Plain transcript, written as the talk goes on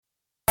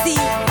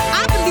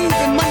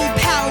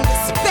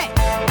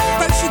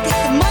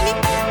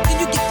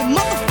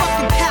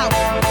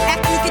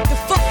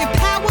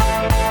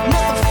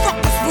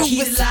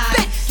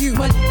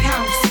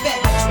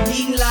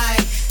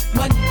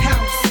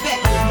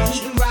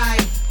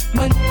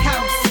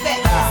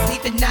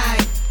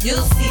you'll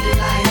see the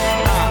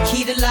light.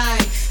 Key to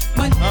life.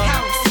 Money,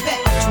 power,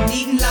 respect, what you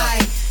need in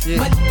life.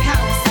 Money,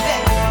 power,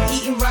 respect,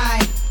 eating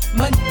right.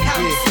 Money,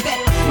 power,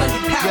 respect, money,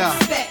 power,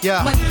 respect.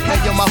 Money, power,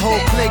 hey, yo, my whole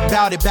clique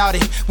bout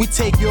it. We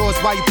take yours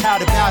while you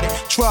pout about it.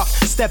 Truck,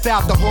 step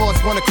out the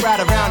horse, wanna crowd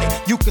around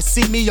it. You can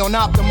see me on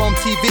Optimum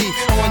TV.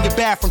 On your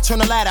bathroom, turn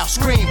the light out,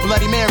 scream,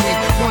 Bloody Mary.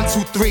 1, 2,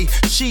 3,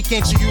 Chic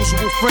ain't your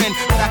usual friend,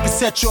 but I can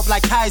set you up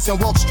like Kaiser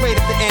and walk straight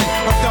at the end.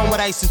 I'm done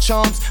with ice and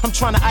charms. I'm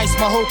trying to ice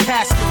my whole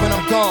casket when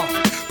I'm gone.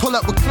 Pull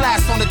up with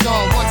class on the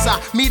dawn. Once I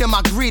meet him,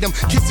 I greet him.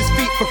 Kiss his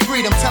feet for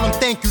freedom. Tell him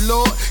thank you,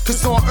 Lord.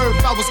 Cause on earth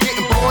I was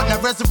getting bored.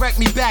 Now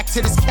resurrect me back to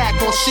this cat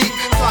called sheep.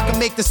 So I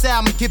can make this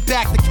album and get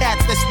back the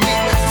cats that's weak.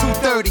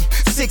 230,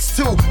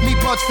 6'2". Me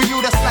punch for you,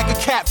 that's like a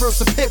cat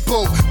versus a pit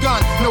bull. Gun,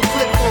 no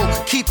clip bull.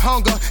 Keep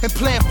hunger and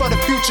plan for the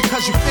future.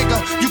 Cause you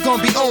figure you gon'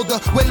 be older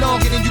way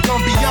longer than you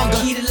gon' be younger.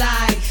 Key to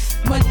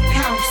life. Money,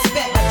 power,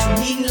 respect, what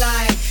you need in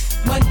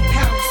life. Money,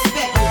 power,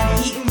 respect,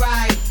 what you eating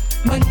right.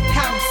 Money,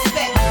 power,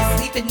 respect, what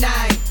you sleep at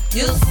night.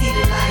 You'll see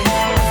the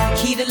light.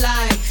 Key to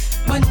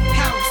life. Money,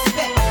 power,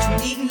 respect,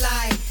 what you need in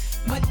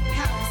life. Money,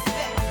 power,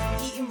 respect, what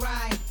you eating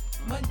right.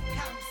 Money,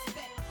 power,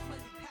 respect.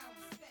 Money, power,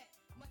 respect.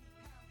 Money,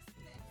 power,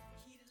 respect.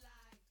 Key to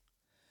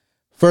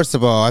life. First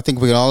of all, I think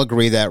we can all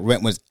agree that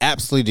rent was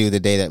absolutely due the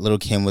day that Lil'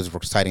 Kim was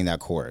reciting that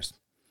chorus.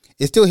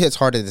 It still hits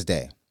hard to this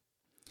day.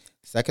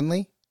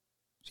 Secondly,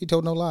 she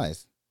told no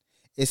lies,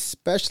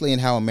 especially in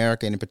how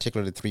America, and in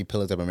particular the 3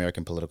 pillars of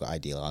American political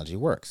ideology,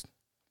 works.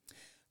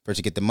 First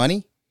you get the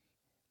money,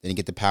 then you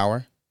get the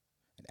power,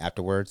 and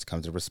afterwards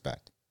comes the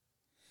respect.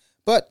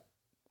 But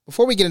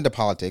before we get into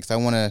politics, I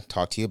want to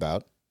talk to you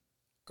about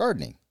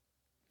gardening,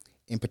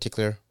 in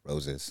particular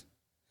roses.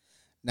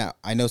 Now,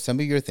 I know some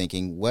of you are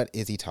thinking, what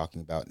is he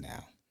talking about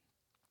now?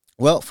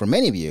 Well, for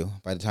many of you,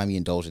 by the time you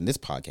indulge in this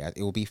podcast,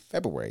 it will be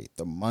February,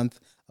 the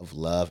month of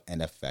love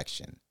and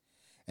affection.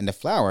 And the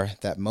flower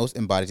that most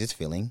embodies this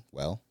feeling,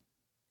 well,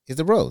 is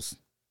the rose.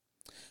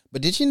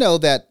 But did you know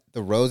that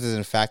the rose is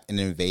in fact an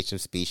invasive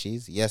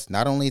species? Yes,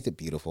 not only is it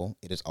beautiful,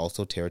 it is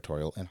also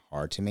territorial and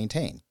hard to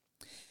maintain.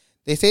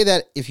 They say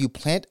that if you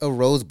plant a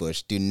rose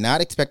bush, do not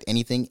expect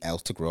anything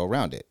else to grow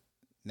around it.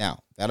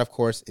 Now, that of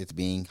course is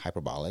being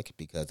hyperbolic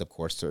because of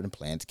course certain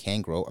plants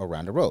can grow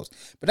around a rose,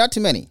 but not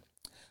too many,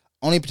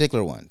 only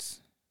particular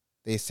ones.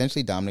 They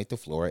essentially dominate the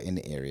flora in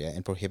the area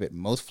and prohibit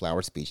most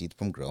flower species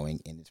from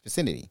growing in its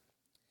vicinity.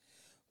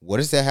 What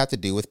does that have to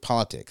do with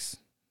politics?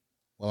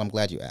 Well, I'm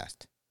glad you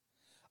asked.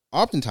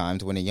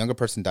 Oftentimes, when a younger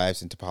person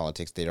dives into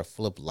politics, they are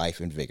full of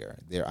life and vigor.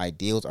 Their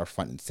ideals are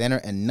front and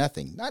center, and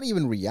nothing, not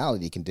even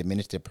reality, can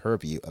diminish their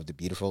purview of the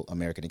beautiful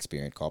American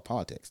experience called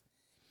politics.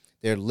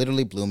 They're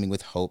literally blooming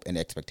with hope and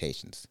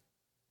expectations.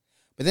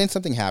 But then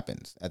something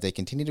happens. As they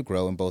continue to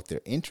grow in both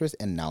their interest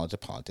and knowledge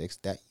of politics,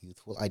 that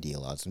youthful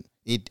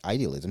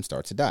idealism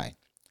starts to die.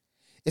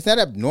 It's not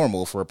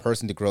abnormal for a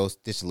person to grow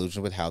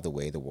disillusioned with how the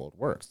way the world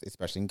works,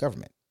 especially in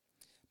government.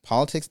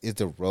 Politics is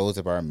the rose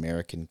of our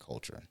American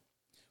culture.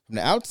 From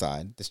the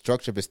outside, the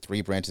structure of its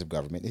 3 branches of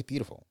government is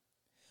beautiful.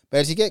 But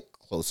as you get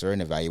closer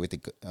and evaluate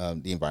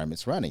the environment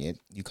surrounding it,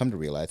 you come to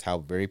realize how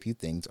very few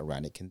things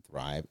around it can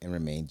thrive and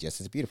remain just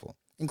as beautiful,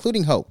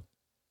 including hope.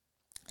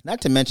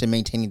 Not to mention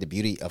maintaining the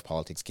beauty of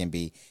politics can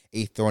be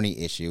a thorny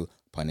issue,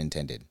 pun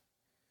intended.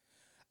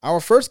 Our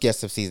first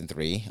guest of Season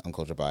 3,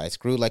 Uncultured Bias,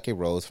 grew like a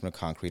rose from the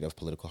concrete of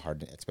political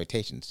hardened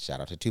expectations.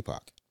 Shout out to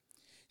Tupac.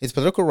 His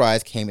political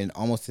rise came in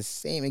almost the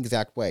same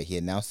exact way. He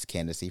announced his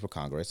candidacy for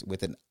Congress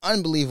with an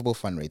unbelievable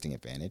fundraising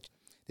advantage,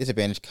 this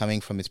advantage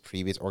coming from his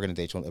previous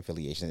organizational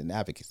affiliation and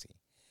advocacy.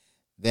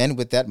 Then,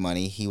 with that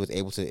money, he was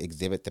able to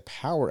exhibit the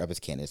power of his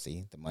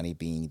candidacy, the money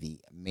being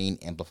the main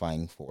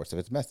amplifying force of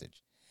his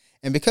message.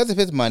 And because of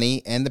his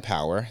money and the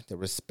power, the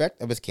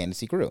respect of his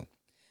candidacy grew,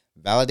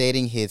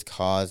 validating his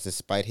cause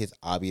despite his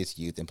obvious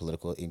youth and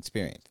political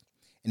experience.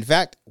 In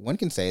fact, one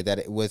can say that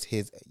it was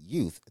his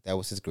youth that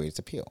was his greatest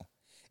appeal,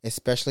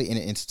 especially in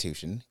an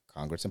institution,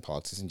 Congress and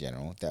politics in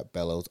general, that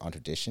bellows on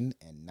tradition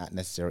and not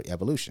necessarily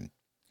evolution.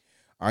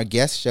 Our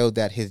guest showed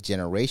that his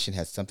generation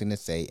has something to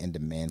say and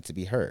demands to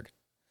be heard.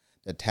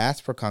 The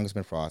task for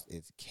Congressman Frost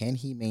is, can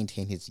he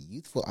maintain his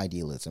youthful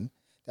idealism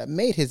that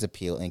made his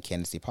appeal and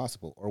candidacy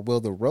possible, or will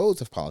the rose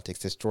of politics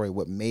destroy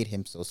what made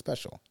him so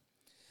special?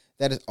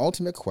 That is the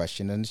ultimate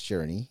question on his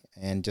journey,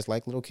 and just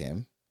like Lil'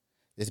 Kim,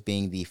 this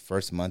being the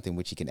first month in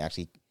which he can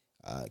actually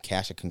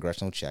cash a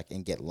congressional check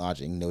and get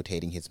lodging,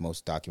 notating his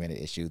most documented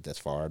issue thus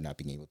far, not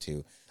being able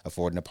to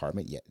afford an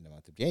apartment yet in the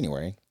month of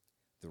January,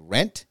 the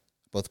rent,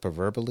 both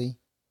proverbially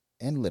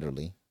and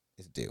literally,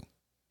 is due.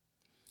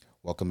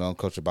 Welcome to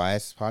Uncultured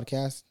Bias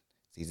Podcast,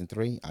 Season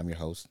 3. I'm your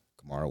host,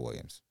 Kamara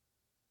Williams.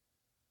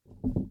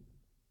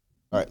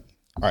 All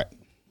right.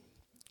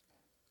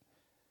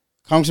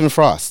 Congressman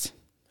Frost.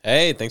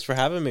 Hey, thanks for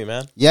having me,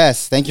 man.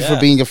 Yes, thank you for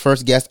being your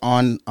first guest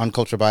on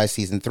Uncultured Bias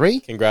Season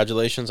 3.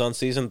 Congratulations on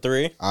Season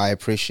 3. I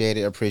appreciate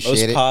it.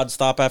 Most pods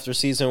stop after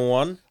Season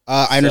 1.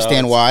 I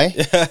understand why.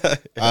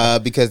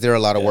 Because they're a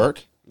lot of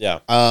work. Yeah.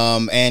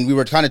 And we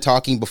were kind of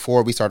talking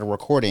before we started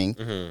recording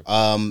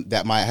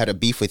that I had a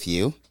beef with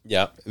you.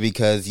 Yeah.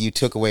 because you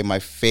took away my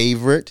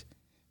favorite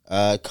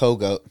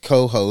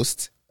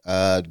co-host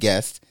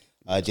guest,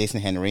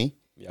 Jason Henry.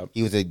 Yep.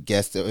 He was a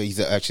guest. He's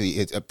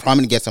a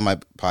prominent guest on my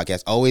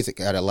podcast. Always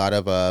got a lot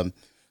of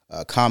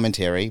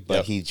commentary, but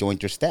Yep. he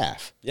joined your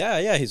staff.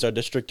 Yeah. He's our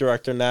district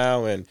director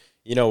now, and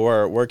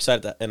we're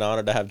excited and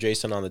honored to have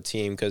Jason on the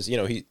team because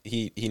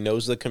he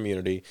knows the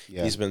community.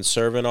 Yeah. He's been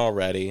serving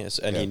already,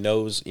 and he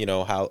knows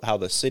how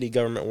the city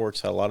government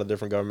works, how a lot of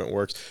different government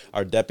works.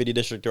 Our deputy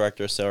district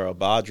director Sarah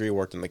Badri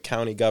worked in the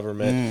county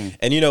government,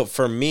 and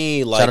for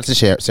me, like, Shout out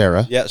to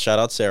Sarah. yeah, shout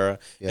out Sarah.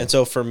 Yeah. And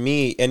so for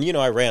me, and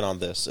I ran on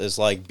this, is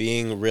like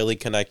being really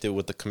connected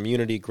with the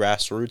community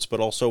grassroots, but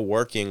also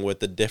working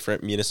with the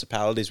different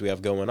municipalities we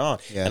have going on.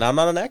 Yeah. And I'm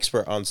not an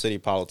expert on city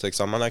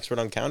politics. I'm not an expert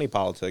on county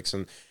politics.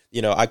 And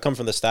I come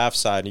from the staff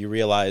side, and you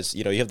realize,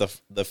 you have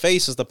the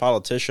face is the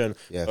politician,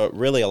 Yeah. but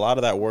really a lot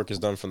of that work is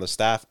done from the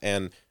staff.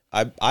 And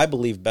I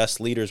believe best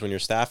leaders, when you're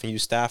staffing, you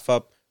staff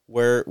up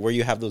where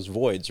you have those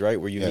voids,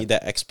 right? Where you need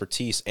that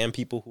expertise and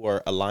people who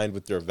are aligned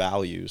with their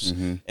values.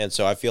 And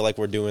so I feel like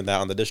we're doing that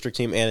on the district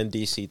team and in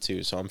DC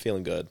too. So I'm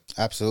feeling good.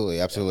 Absolutely.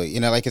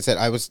 Like I said,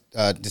 I was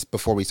just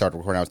before we started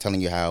recording, I was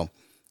telling you how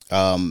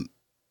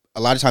a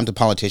lot of times the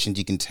politicians,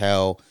 you can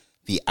tell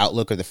the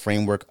outlook or the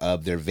framework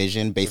of their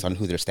vision based on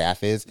who their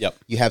staff is. Yep.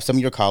 You have some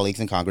of your colleagues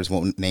in Congress,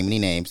 won't name any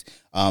names.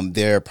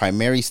 Their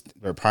primary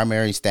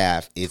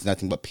staff is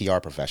nothing but PR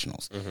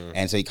professionals.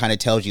 And so it kind of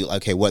tells you,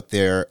 okay, what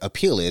their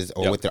appeal is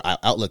or what their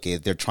outlook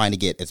is. They're trying to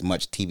get as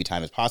much TV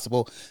time as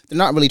possible. They're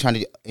not really trying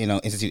to,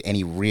 institute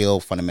any real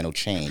fundamental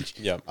change.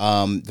 Yep.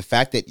 The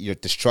fact that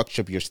the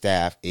structure of your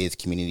staff is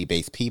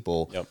community-based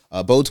people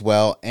Yep. bodes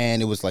well,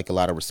 and it was like a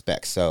lot of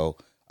respect. So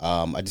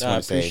I just I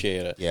want to say,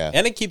 appreciate it. Yeah.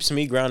 And it keeps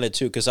me grounded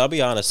too, because I'll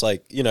be honest,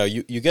 like, you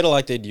get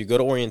elected, you go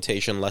to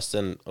orientation less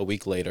than a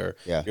week later.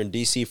 Yeah. You're in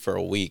DC for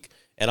a week.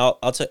 And I'll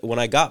tell you, when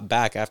I got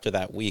back after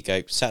that week,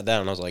 I sat down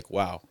and I was like,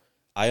 wow,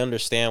 I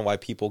understand why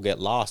people get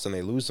lost and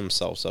they lose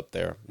themselves up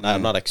there.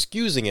 I'm not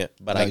excusing it,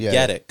 but I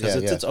get it, because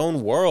it's its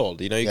own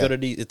world. You go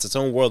to it's its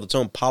own world, its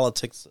own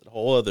politics, a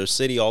whole other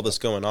city, all this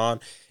going on.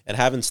 And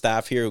having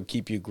staff here who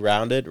keep you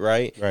grounded,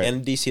 right? And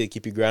in DC, they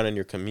keep you grounded in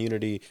your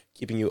community,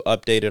 keeping you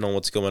updated on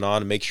what's going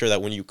on, and make sure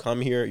that when you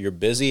come here, you're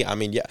busy. I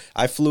mean,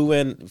 I flew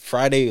in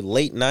Friday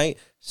late night.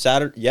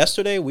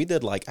 Yesterday we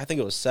did I think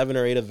it was 7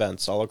 or 8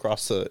 events all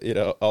across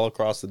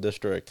the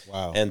district.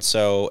 Wow. And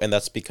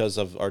that's because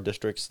of our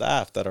district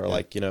staff that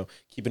are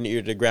keeping your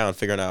ear to the ground,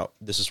 figuring out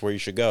this is where you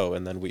should go,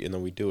 and then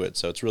we do it.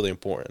 So it's really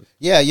important.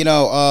 Yeah,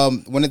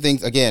 one of the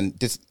things, again,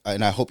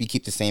 and I hope you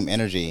keep the same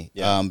energy,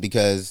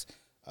 because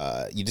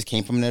you just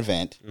came from an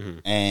event,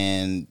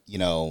 and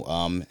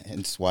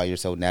hence why you're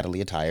so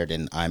Natalie attired,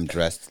 and I'm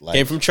dressed like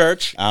Came from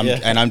church,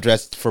 and I'm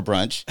dressed for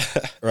brunch,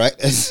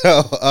 right?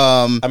 So,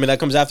 I mean,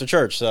 that comes after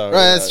church, so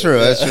right, that's true,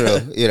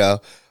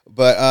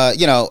 but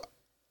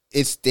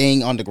it's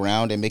staying on the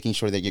ground and making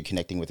sure that you're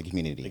connecting with the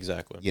community,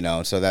 exactly.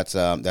 So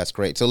that's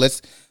great. So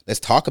let's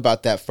talk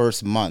about that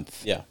first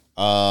month. Yeah.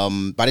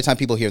 By the time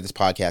people hear this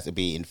podcast, it'll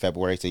be in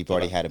February, so you've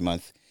already had a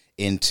month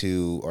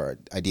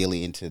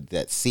ideally into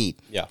that seat.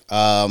 Yeah.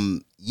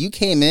 You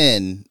came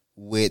in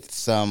with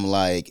some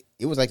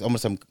it was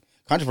almost some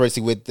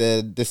controversy with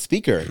the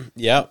speaker.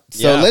 Yeah.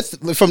 So let's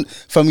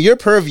from your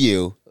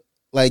purview,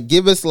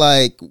 give us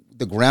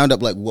the ground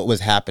up, what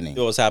was happening.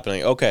 What was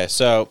happening? Okay,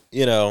 so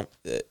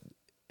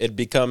it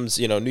becomes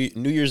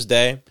New Year's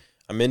Day.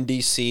 I'm in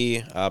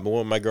DC. I went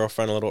with my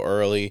girlfriend a little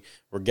early.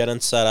 We're getting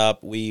set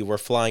up. We were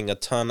flying a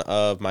ton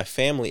of my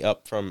family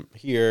up from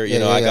here.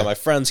 I got my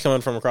friends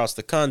coming from across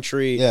the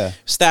country. Yeah.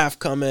 Staff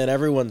coming.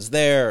 Everyone's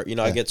there.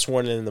 I get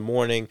sworn in the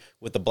morning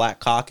with the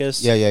Black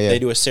Caucus. Yeah. They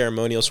do a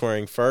ceremonial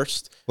swearing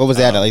first. What was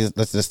that?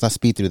 Let's not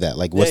speed through that.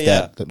 What's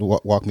that?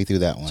 Walk me through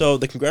that one. So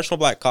the Congressional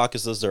Black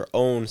Caucus does their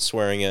own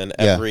swearing in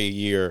every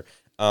year.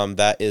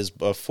 That is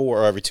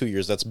before, or every 2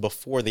 years. That's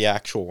before the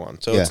actual one.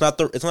 So it's not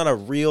a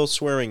real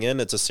swearing in.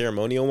 It's a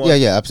ceremonial one.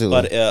 Yeah,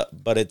 absolutely.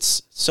 But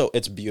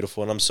it's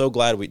beautiful, and I'm so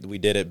glad we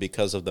did it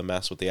because of the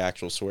mess with the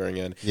actual swearing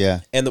in.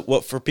 Yeah. And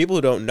for people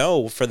who don't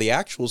know, for the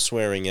actual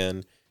swearing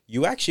in,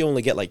 you actually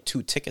only get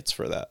 2 tickets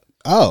for that.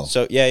 Oh.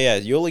 So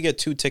you only get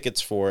 2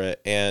 tickets for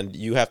it, and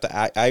you have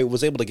to. I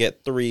was able to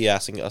get 3,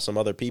 asking some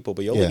other people,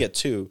 but you only get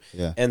 2.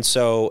 Yeah. And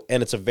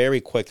it's a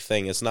very quick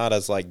thing. It's not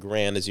as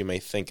grand as you may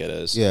think it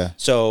is. Yeah.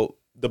 So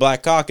the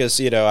Black Caucus,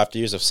 after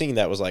years of seeing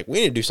that, was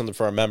we need to do something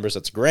for our members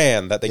that's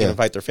grand that they can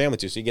invite their family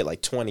to. So you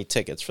get 20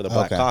 tickets for the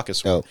Black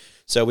Caucus one.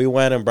 So we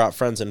went and brought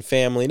friends and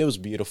family, and it was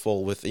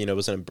beautiful. With it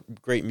was in a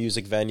great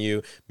music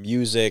venue,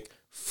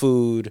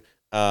 food,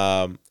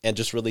 and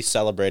just really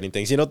celebrating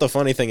things. What the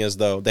funny thing is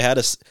though, they had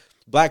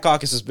Black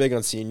Caucus is big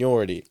on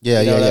seniority.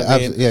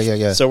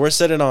 Yeah. So we're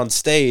sitting on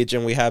stage,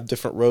 and we have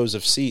different rows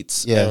of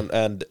seats,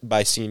 and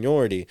by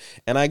seniority.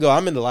 And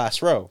I'm in the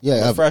last row.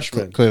 Yeah, I'm a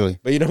freshman. Clearly.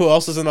 But you know who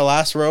else is in the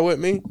last row with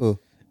me? Who?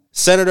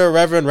 Senator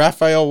Reverend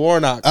Raphael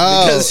Warnock.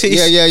 Oh, because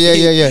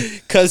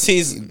Because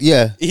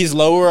he's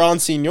lower on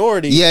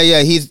seniority.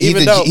 Yeah. He's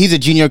a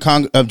junior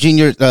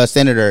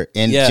senator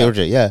in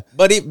Georgia. Yeah.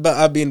 But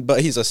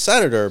he's a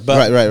senator.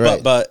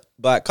 Right.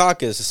 Black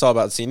Caucus, it's all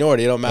about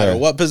seniority. It don't matter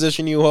what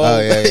position you hold. Oh,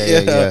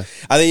 yeah.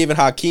 I think even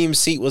Hakeem's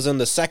seat was in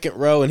the second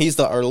row, and he's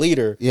our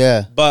leader.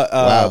 Yeah. But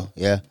wow.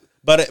 Yeah.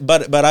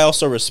 But I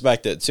also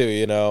respect it too,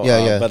 you know.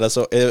 Yeah. But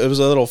so it was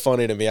a little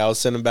funny to me. I was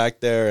sitting back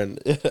there, and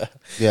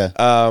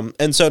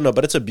and so no,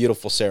 but it's a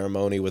beautiful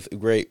ceremony with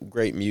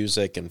great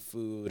music and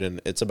food,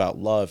 and it's about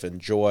love and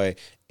joy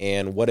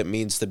and what it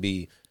means to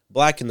be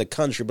Black in the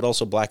country, but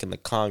also Black in the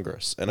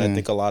Congress. And I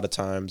think a lot of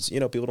times, you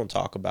know, people don't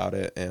talk about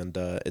it, and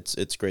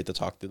it's great to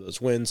talk through those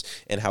wins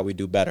and how we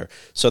do better.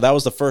 So that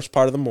was the first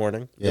part of the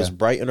morning. It was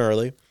bright and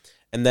early,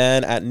 and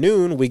then at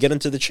noon we get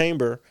into the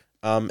chamber.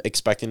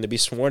 Expecting to be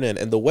sworn in.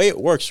 And the way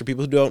it works, for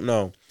people who don't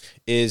know,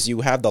 is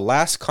you have the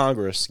last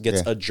Congress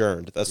gets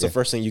adjourned. That's the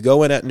first thing. You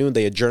go in at noon,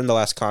 they adjourn the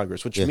last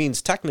Congress, which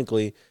means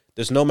technically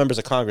there's no members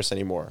of Congress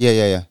anymore.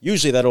 Yeah.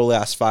 Usually that'll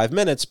last 5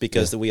 minutes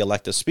because we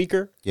elect a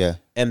speaker. Yeah.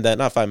 And then,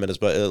 not 5 minutes,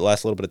 but it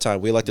lasts a little bit of time.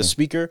 We elect a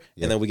speaker,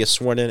 and then we get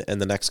sworn in, and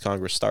the next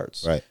Congress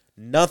starts. Right.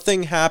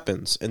 Nothing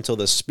happens until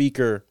the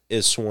speaker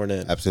is sworn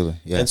in.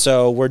 Absolutely. Yeah. And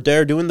so we're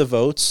there doing the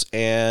votes,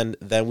 and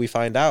then we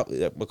find out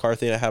that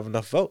McCarthy didn't have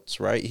enough votes,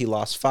 right? He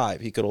lost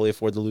 5. He could only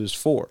afford to lose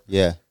 4.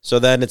 Yeah. So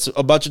then it's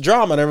a bunch of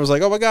drama, and everyone's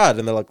like, oh my God.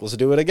 And they're like, let's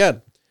do it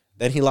again.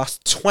 Then he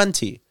lost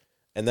 20,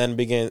 and then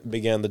began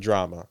the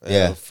drama.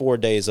 4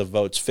 days of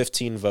votes,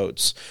 15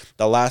 votes.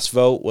 The last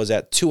vote was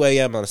at 2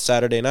 a.m. on a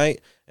Saturday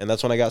night, and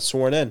that's when I got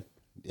sworn in.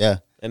 Yeah.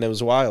 And it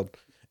was wild.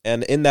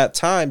 And in that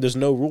time, there's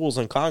no rules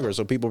in Congress.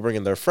 So people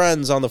bringing their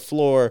friends on the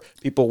floor,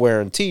 people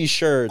wearing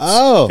T-shirts.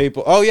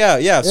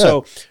 Yeah.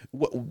 So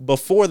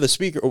before the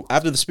speaker,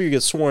 after the speaker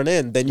gets sworn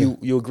in, then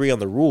you agree on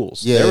the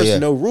rules. There was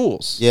no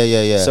rules.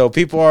 Yeah. So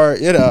people are,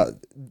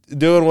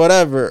 doing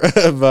whatever.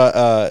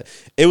 But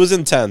it was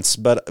intense.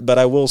 But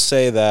I will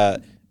say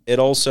that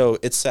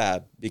it's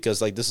sad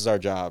because like this is our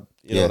job.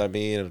 You know what I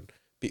mean? And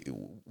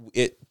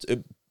it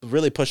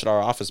really pushed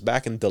our office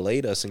back and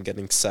delayed us in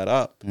getting set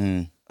up.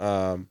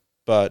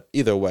 But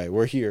either way,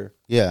 we're here,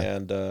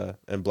 and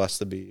blessed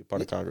to be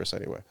part of Congress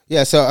anyway.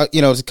 Yeah, so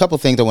there's a couple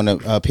things I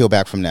want to peel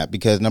back from that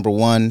because number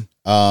one,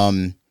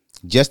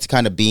 just to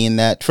kind of be in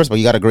that. First of all,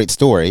 you got a great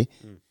story,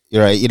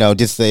 right?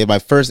 Just say my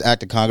first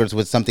act of Congress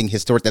was something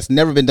historic that's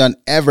never been done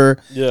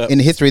ever in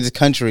the history of this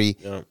country,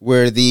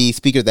 where the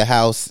Speaker of the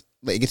House,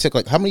 like, it took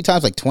like how many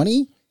times? Like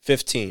 20?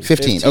 15.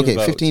 15. Okay,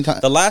 votes. 15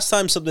 times. The last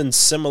time something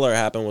similar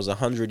happened was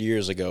 100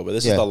 years ago, but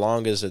this is the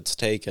longest it's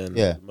taken.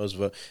 Yeah. Most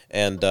of it,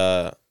 and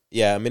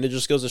I mean, it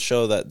just goes to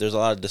show that there's a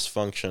lot of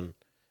dysfunction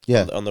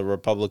on the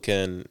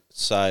Republican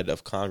side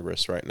of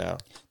Congress right now.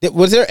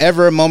 Was there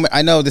ever a moment,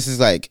 I know this is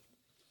like,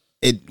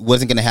 it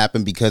wasn't going to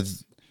happen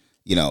because,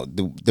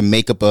 the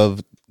makeup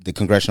of the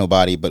congressional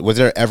body, but was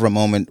there ever a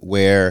moment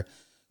where,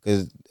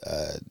 because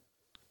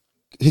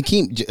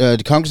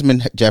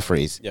Congressman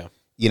Jeffries,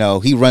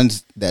 he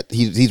runs that,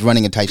 he's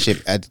running a tight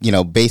ship,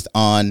 based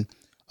on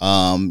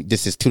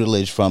this is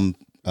tutelage from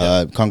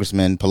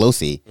Congressman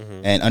Pelosi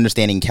and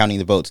understanding counting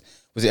the votes.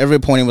 Was there ever a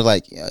point it was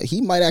like,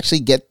 he might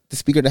actually get the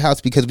Speaker of the House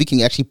because we can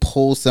actually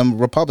pull some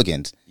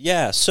Republicans?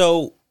 Yeah,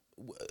 so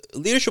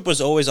leadership was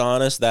always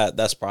honest that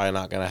that's probably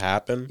not going to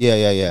happen.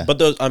 Yeah.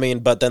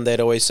 But then they'd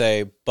always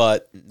say,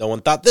 but no one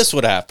thought this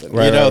would happen.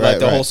 Right,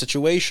 the whole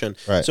situation.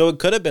 Right. So it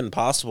could have been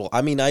possible.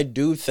 I mean, I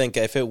do think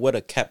if it would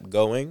have kept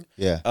going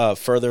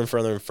further and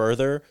further and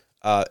further,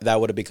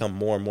 that would have become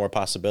more and more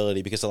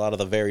possibility because a lot of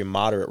the very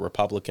moderate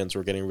Republicans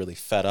were getting really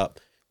fed up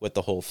with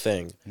the whole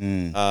thing.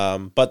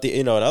 But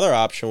another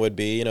option would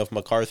be, if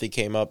McCarthy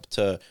came up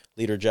to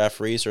Leader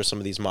Jeffries or some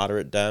of these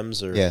moderate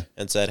Dems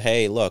and said,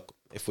 hey, look,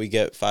 if we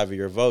get 5 of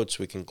your votes,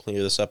 we can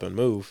clear this up and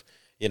move.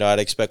 I'd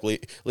expect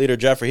Leader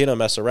Jeffrey, he don't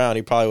mess around.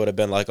 He probably would have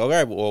been like,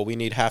 okay, well, we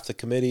need half the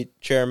committee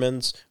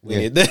chairmans. We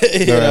need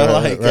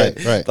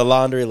the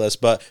laundry list.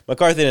 But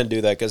McCarthy didn't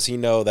do that because he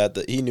knew that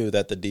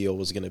the deal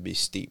was going to be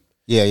steep.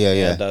 Yeah.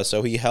 And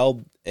so he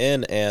held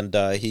in, and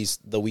he's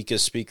the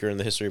weakest speaker in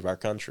the history of our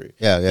country.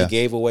 Yeah. He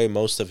gave away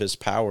most of his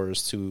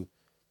powers to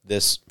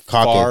this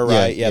caucus, far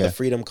right, the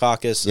Freedom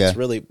Caucus. Yeah. It's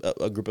really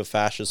a group of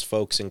fascist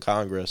folks in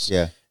Congress.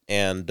 Yeah.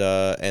 And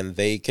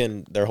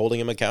they're holding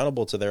him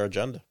accountable to their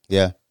agenda.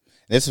 Yeah.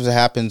 This is what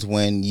happens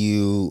when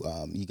you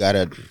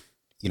gotta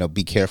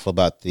be careful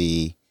about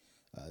the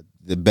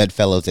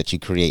bedfellows that you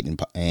create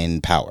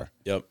in power.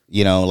 Yep.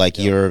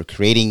 You're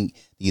creating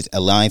these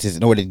alliances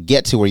in order to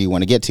get to where you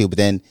want to get to, but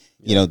then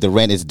the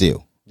rent is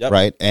due,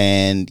 right?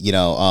 And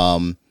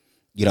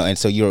and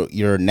so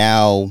you're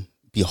now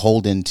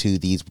beholden to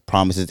these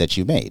promises that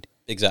you made.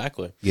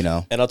 Exactly.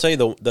 And I'll tell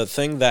you the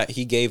thing that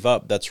he gave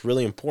up that's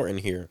really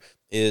important here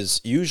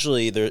is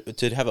usually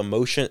to have a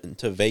motion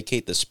to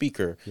vacate the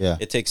speaker. Yeah.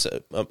 It takes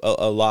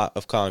a lot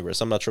of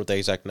Congress. I'm not sure what the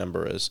exact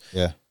number is.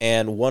 Yeah.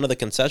 And one of the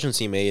concessions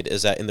he made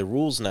is that in the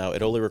rules now,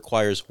 it only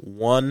requires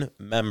one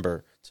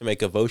member to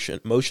make a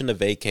motion to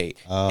vacate.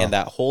 And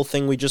that whole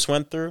thing we just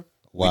went through,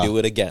 we do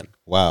it again.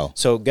 Wow.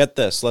 So get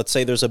this. Let's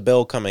say there's a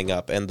bill coming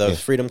up and the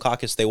Freedom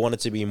Caucus, they want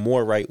it to be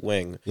more right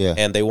wing. Yeah.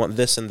 And they want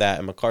this and that,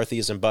 and McCarthy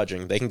isn't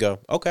budging. They can go,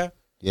 okay.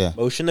 Yeah.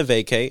 Motion to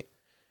vacate.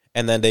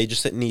 And then they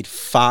just need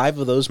 5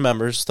 of those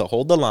members to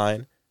hold the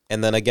line,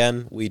 And then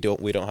again, we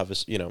don't have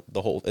it's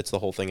the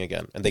whole thing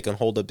again, and they can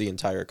hold up the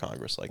entire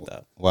Congress like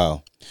that.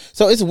 Wow.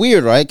 So it's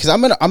weird, right? Because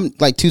I'm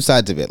like two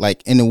sides of it.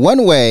 Like in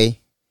one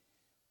way,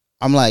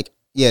 I'm like,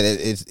 yeah,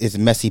 it's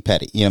messy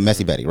petty,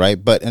 messy petty,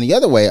 right? But in the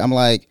other way, I'm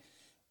like,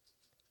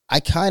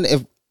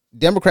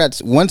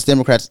 once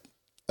Democrats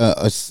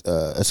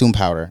assume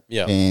power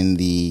in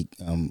the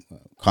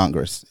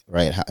Congress,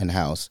 right, in the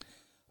House,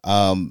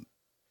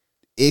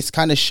 it's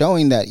kind of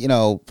showing that,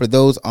 for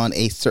those on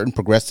a certain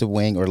progressive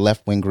wing or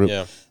left wing group,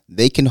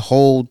 they can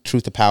hold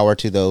truth to power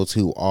to those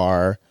who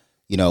are,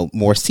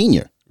 more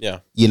senior. Yeah.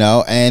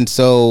 And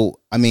so,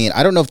 I mean,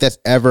 I don't know if that's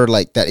ever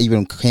like that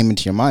even came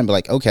into your mind, but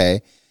like,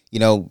 okay,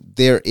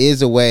 there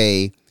is a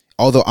way,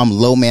 although I'm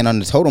low man on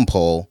the totem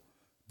pole,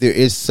 there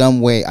is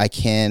some way I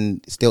can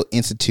still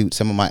institute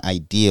some of my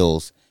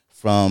ideals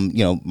from,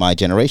 my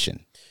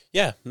generation.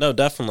 Yeah, no,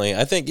 definitely.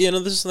 I think, this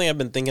is something I've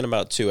been thinking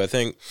about too. I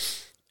think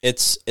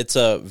it's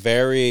a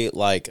very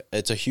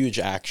it's a huge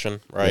action,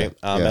 right?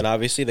 And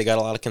obviously they got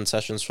a lot of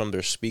concessions from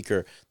their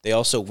speaker. They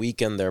also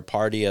weaken their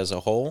party as a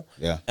whole.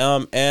 Yeah.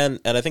 And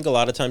I think a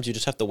lot of times you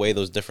just have to weigh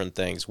those different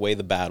things, weigh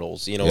the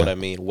battles, you know what I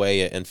mean?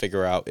 Weigh it and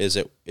figure out, is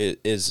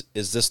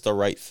this the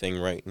right thing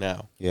right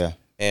now? Yeah.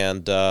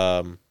 And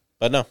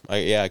but no,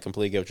 I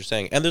completely get what you're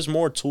saying. And there's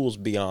more tools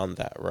beyond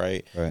that,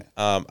 right? Right.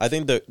 I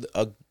think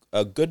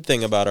a good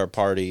thing about our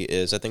party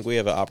is I think we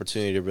have an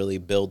opportunity to really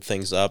build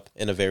things up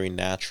in a very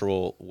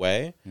natural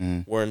way,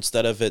 where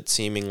instead of it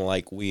seeming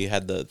like we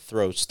had to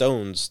throw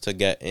stones to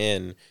get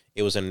in,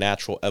 it was a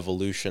natural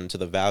evolution to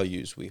the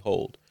values we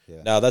hold.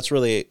 Yeah. Now that's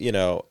really,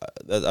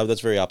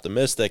 that's very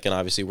optimistic, and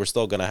obviously we're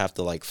still gonna have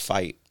to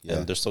fight,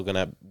 and we're still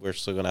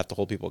gonna have to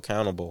hold people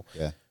accountable.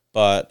 Yeah.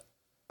 But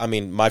I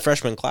mean, my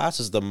freshman class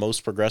is the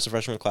most progressive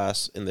freshman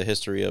class in the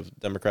history of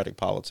Democratic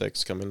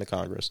politics coming to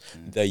Congress,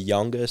 the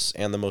youngest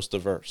and the most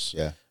diverse.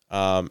 Yeah.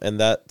 And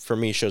that, for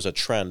me, shows a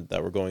trend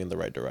that we're going in the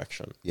right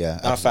direction. Yeah.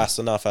 Not fast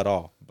enough at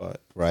all,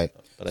 but right.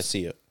 But I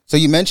see it. So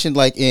you mentioned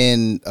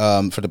in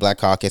for the Black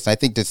Caucus, I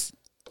think this,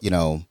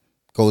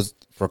 goes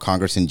for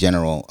Congress in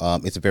general.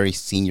 It's a very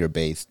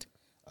senior-based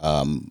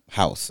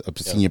house,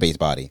 a senior-based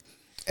body.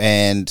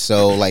 And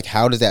so,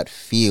 how does that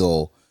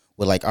feel?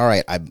 With all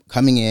right, I'm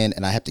coming in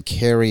and I have to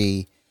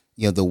carry,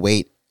 the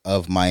weight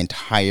of my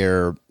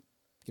entire,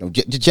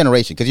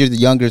 generation, because you're the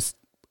youngest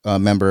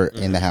member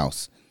in the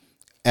House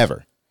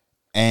ever.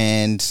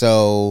 And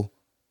so,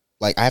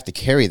 I have to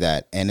carry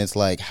that. And it's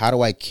how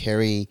do I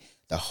carry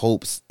the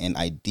hopes and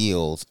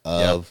ideals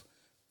of,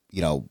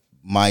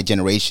 my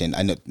generation?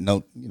 I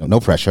know, no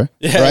pressure,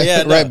 right?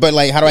 Yeah, right. But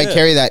how do I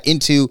carry that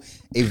into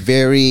a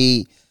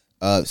very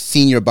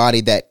senior body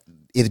that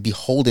is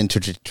beholden to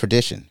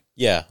tradition?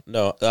 Yeah,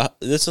 no,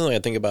 this is something I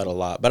think about a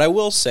lot. But I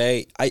will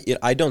say,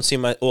 I don't see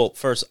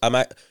first,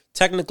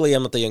 technically,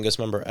 I'm not the youngest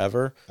member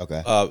ever.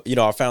 Okay.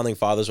 Our founding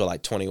fathers were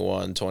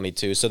 21,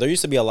 22. So there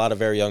used to be a lot of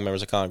very young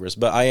members of Congress,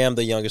 but I am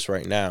the youngest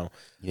right now.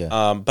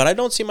 Yeah. But I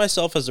don't see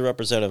myself as the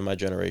representative of my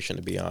generation,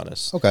 to be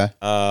honest. Okay.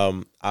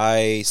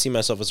 I see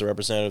myself as a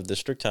representative of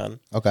District 10.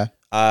 Okay.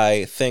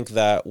 I think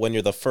that when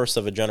you're the first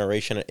of a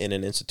generation in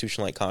an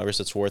institution like Congress,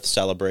 it's worth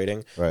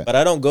celebrating. Right. But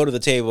I don't go to the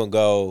table and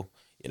go,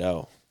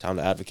 time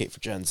to advocate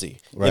for Gen Z.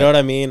 Right. You know what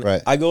I mean?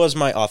 Right. I go as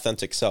my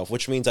authentic self,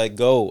 which means I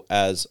go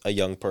as a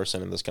young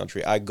person in this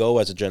country. I go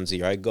as a Gen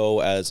Z. I go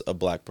as a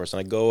Black person.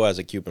 I go as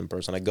a Cuban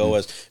person. I go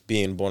as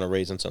being born and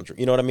raised in Central.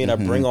 You know what I mean? I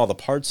bring all the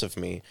parts of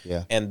me,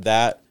 and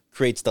that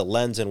creates the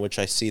lens in which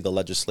I see the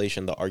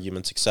legislation, the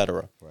arguments,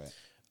 etc. Right.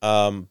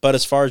 But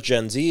as far as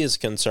Gen Z is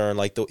concerned,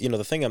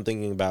 the thing I'm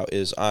thinking about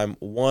is I'm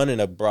one in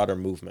a broader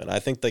movement. I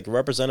think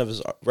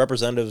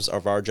representatives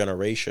of our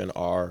generation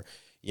are,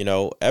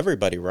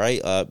 everybody,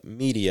 right?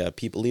 Media,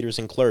 people, leaders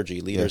in clergy,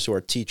 leaders who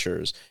are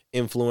teachers,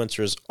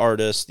 influencers,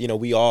 artists,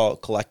 we all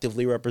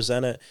collectively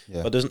represent it.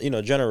 Yeah. But there's,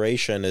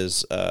 generation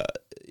is,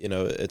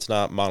 it's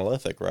not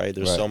monolithic, right?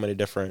 There's so many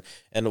different,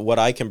 and what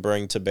I can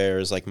bring to bear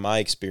is my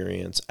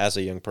experience as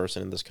a young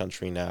person in this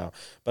country now.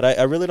 But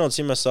I really don't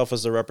see myself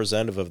as the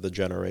representative of the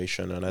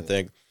generation. And I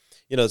think,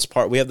 it's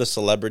we have the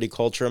celebrity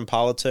culture in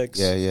politics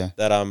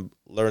that I'm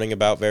learning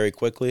about very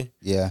quickly.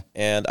 Yeah.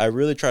 And I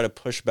really try to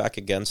push back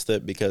against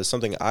it, because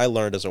something I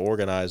learned as an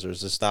organizer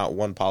is it's not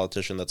one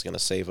politician that's going to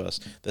save us.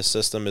 The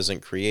system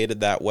isn't created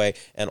that way.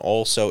 And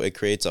also it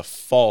creates a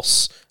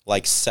false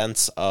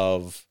sense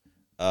of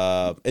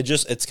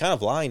it's kind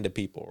of lying to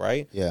people,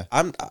 right? Yeah.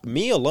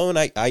 Me alone,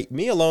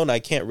 I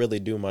can't really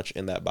do much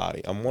in that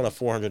body. I'm one of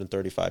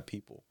 435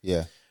 people.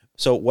 Yeah.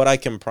 So what I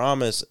can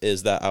promise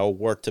is that I'll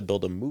work to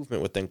build a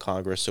movement within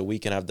Congress so we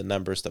can have the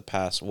numbers to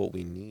pass what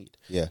we need.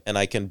 Yeah. And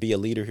I can be a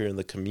leader here in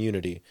the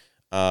community.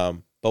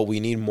 But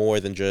we need more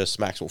than just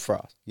Maxwell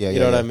Frost. Yeah, you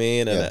know what I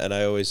mean? And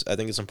I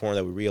think it's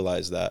important that we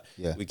realize that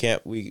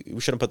we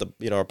shouldn't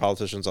put our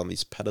politicians on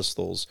these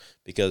pedestals,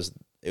 because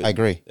I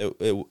agree.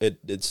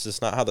 It's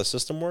just not how the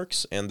system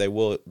works, and they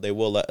will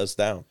let us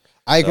down.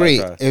 I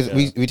agree.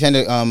 We tend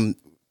to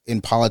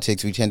in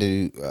politics, we tend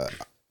to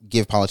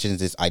give politicians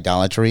this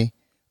idolatry.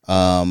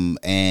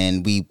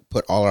 And we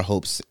put all our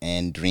hopes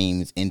and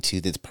dreams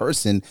into this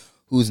person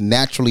who's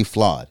naturally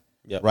flawed.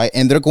 right?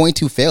 And they're going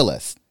to fail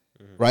us,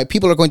 right?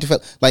 People are going to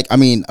fail. Like, I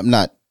mean, I'm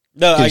not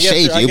going to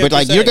shade you, but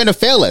like you're going to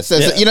fail us.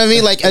 You know what I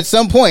mean? Like at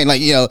some point,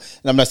 like, you know,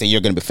 and I'm not saying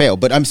you're going to fail,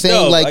 but I'm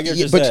saying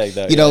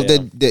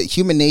the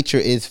human nature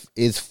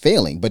is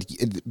failing,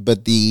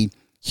 but the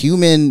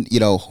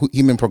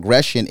human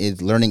progression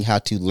is learning how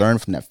to learn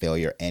from that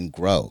failure and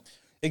grow.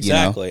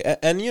 Exactly. You know?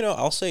 And you know,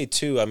 I'll say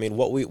too, I mean,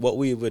 what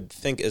we would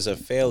think is a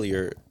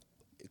failure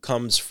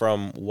comes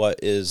from what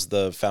is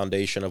the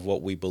foundation of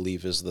what we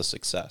believe is the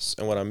success.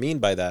 And what I mean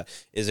by that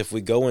is if we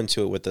go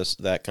into it with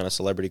that kind of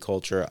celebrity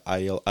culture,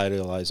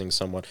 idealizing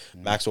someone,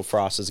 Maxwell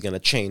Frost is going to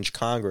change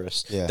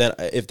Congress, then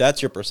if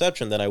that's your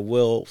perception, then I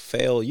will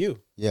fail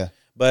you. Yeah.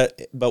 But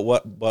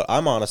what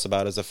I'm honest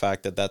about is the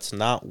fact that that's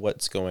not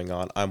what's going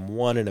on. I'm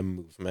one in a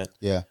movement.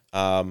 Yeah.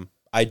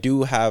 I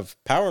do have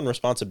power and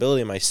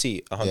responsibility in my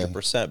seat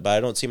 100%, but I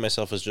don't see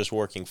myself as just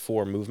working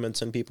for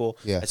movements and people.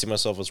 Yeah. I see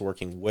myself as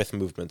working with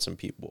movements and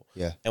people.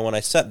 Yeah. And when I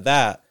set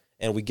that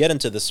and we get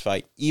into this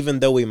fight, even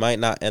though we might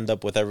not end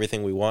up with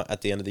everything we want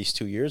at the end of these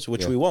 2 years,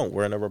 which we won't.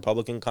 We're in a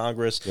Republican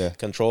Congress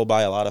controlled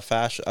by a lot of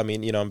fascists. I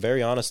mean, you know, I'm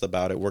very honest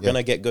about it. We're going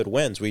to get good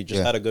wins. We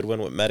just had a good win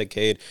with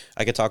Medicaid.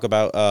 I could talk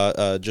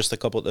about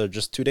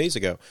just 2 days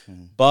ago.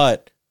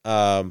 But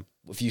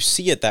if you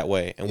see it that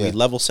way and we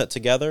level set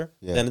together,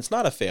 then it's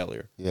not a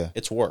failure. Yeah.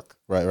 It's work.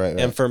 Right.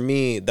 And for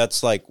me,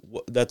 that's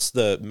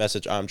the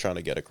message I'm trying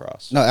to get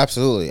across. No,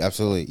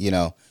 absolutely. You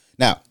know,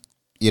 now,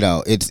 you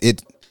know,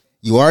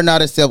 you are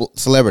not a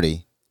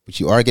celebrity, but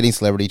you are getting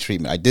celebrity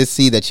treatment. I did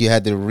see that you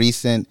had the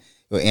recent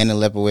Anna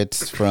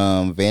Leibovitz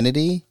from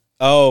Vanity.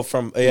 Oh,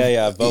 from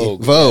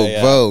Vogue.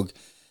 Vogue.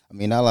 I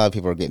mean, not a lot of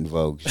people are getting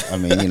Vogue. I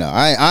mean, you know,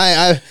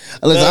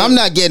 listen, I'm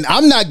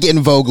not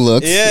getting Vogue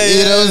looks. Yeah,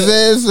 you know what I'm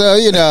saying? So,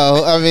 you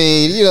know, I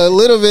mean, you know, a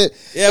little bit.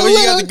 Yeah, but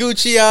you got the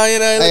Gucci on, you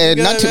know.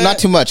 Not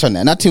too much on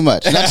that. Not too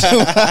much.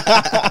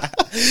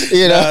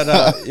 You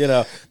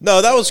know.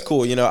 No, that was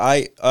cool. You know,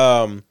 I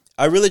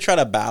really try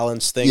to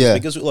balance things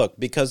because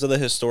of the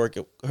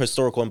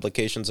historical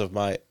implications of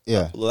my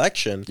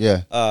election.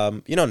 Yeah.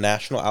 You know,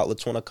 national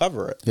outlets want to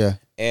cover it. Yeah.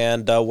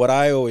 And what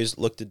I always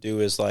look to do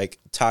is like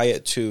tie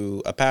it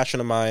to a passion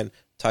of mine,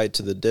 tie it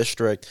to the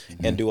district,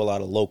 and do a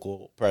lot of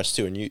local press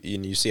too. And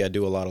you see, I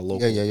do a lot of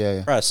local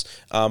press.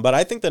 But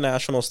I think the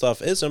national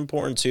stuff is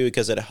important too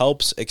because it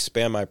helps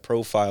expand my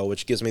profile,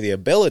 which gives me the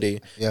ability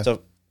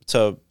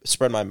to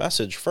spread my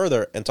message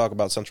further and talk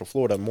about Central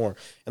Florida more.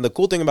 And the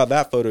cool thing about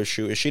that photo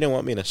shoot is she didn't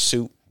want me in a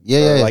suit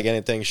or like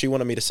anything. She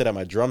wanted me to sit at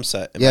my drum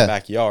set in my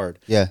backyard.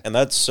 Yeah. And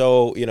that's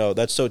so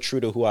true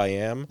to who I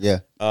am.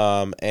 Yeah.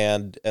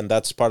 And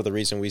that's part of the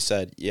reason we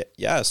said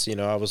yes. You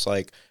know, I was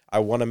like, I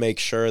want to make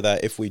sure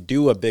that if we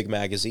do a big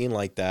magazine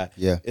like that,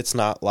 it's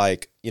not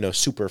like, you know,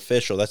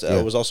 superficial.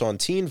 It was also on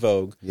Teen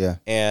Vogue. Yeah.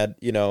 And,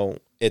 you know,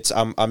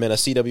 I'm in a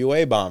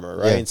CWA bomber,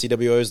 right? And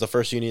CWA is the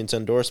first union to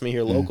endorse me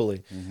here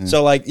locally. Mm-hmm.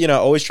 So like, you know,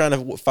 always trying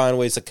to find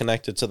ways to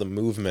connect it to the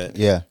movement.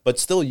 Yeah. But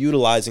still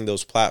utilizing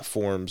those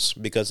platforms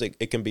because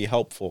it can be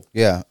helpful.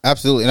 Yeah,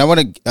 absolutely. And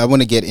I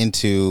want to get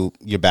into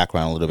your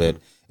background a little bit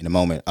in a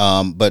moment.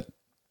 But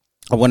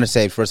I want to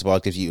say, first of all,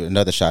 give you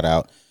another shout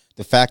out.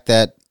 The fact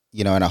that,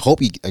 you know, and I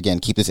hope you, again,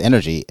 keep this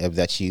energy of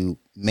that you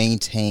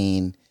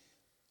maintain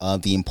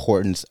the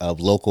importance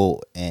of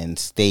local and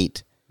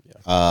state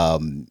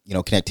you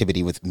know,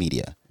 connectivity with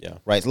media. Yeah.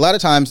 Right. A lot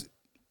of times,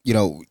 you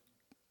know,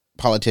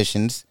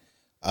 politicians,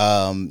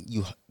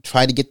 you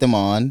try to get them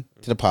on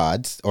to the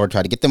pods or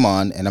try to get them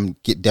on, and I'm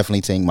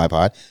definitely saying my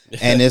pod.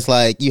 And it's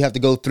like, you have to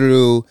go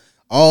through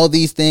all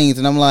these things.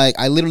 And I'm like,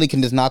 I literally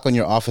can just knock on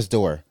your office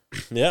door,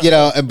 you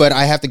know, but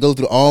I have to go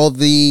through all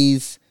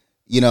these,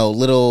 you know,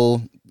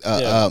 little,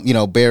 you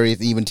know,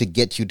 barriers even to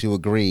get you to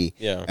agree.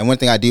 Yeah. And one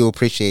thing I do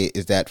appreciate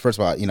is that, first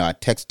of all, you know, I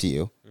text to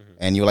you.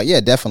 And you were like, yeah,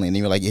 definitely. And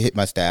then you were like, you hit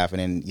my staff, and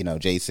then, you know,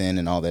 Jason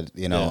and all that,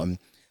 you know,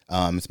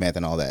 Samantha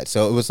and all that.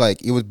 So it was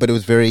like, but it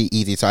was very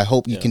easy. So I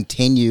hope you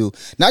continue,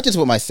 not just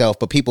with myself,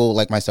 but people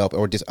like myself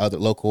or just other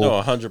local.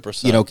 No,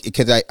 100%. You know,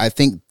 because I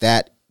think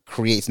that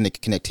creates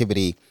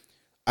connectivity,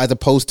 as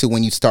opposed to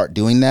when you start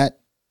doing that,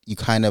 you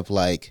kind of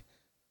like,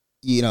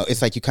 you know,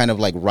 it's like you kind of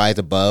like rise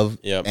above,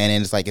 and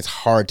then it's like it's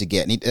hard to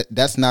get. And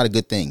that's not a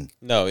good thing.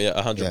 No,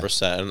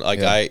 100%. And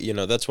like you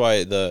know, that's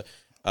why the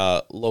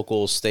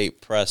local state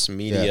press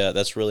media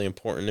that's really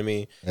important to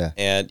me.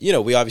 And you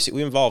know, we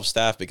involve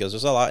staff because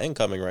there's a lot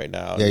incoming right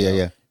now.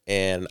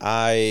 And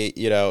I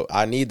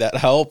need that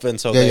help, and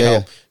so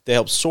they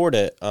help sort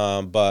it.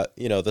 But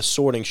you know, the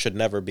sorting should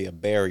never be a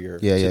barrier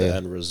to the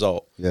end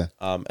result.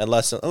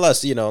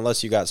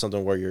 Unless you got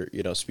something where you're,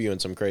 you know, spewing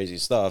some crazy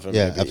stuff, and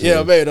maybe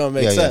it don't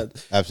make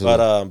sense.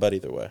 Absolutely. But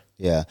either way,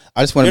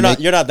 I just want to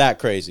you're not that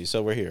crazy,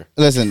 so we're here.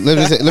 Listen,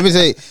 let me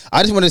say,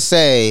 I just want to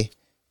say,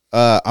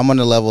 I'm on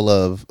the level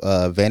of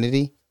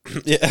Vanity.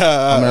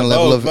 I'm on the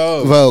level of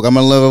Vogue. I'm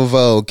on the level of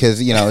Vogue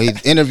because, you know,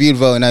 he's interviewed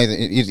Vogue and now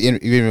he's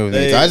interviewed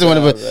me. So I just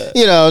want to,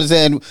 you know,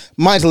 saying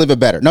mine's a little bit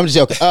better. No, I'm just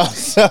joking.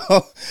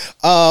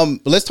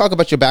 But let's talk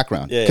about your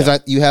background because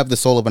you have the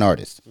soul of an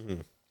artist,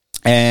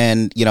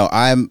 and you know,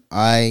 I would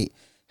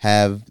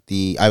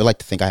like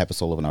to think I have the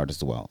soul of an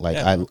artist as well. Like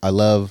I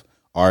love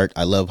art.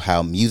 I love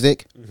how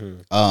music.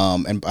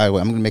 And by the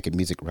way, I'm gonna make a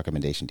music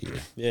recommendation to you.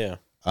 Yeah.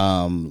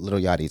 Lil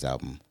Yachty's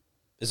album.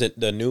 Is it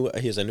the new?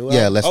 He has a new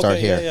Yeah, album? Let's Start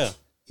Here. Yeah.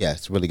 Yeah,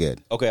 it's really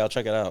good. Okay, I'll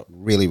check it out.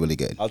 Really, really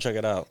good. I'll check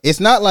it out. It's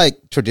not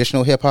like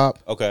traditional hip hop.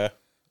 Okay.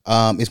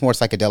 It's more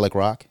psychedelic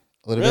rock.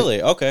 A little Really?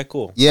 bit. Okay,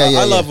 cool. Yeah,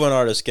 I love when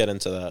artists get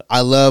into that.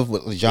 I love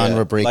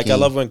genre breaking. Like I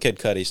love when Kid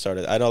Cudi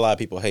started. I know a lot of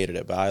people hated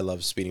it, but I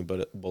love Speeding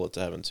Bullet to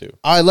Heaven too.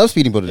 I love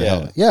Speeding Bullet to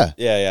Heaven. Yeah.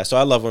 Yeah. So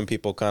I love when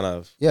people kind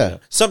of Yeah.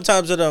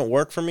 Sometimes it don't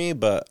work for me,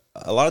 but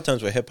a lot of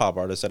times with hip hop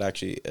artists,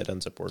 it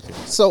ends up working.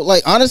 So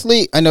like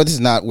honestly, I know this is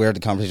not where the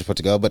conversation is put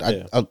to go, but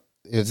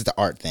it's the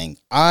art thing.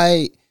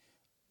 I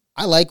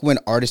like when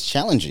artists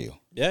challenge you.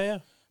 Yeah.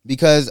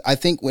 Because I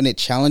think when it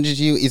challenges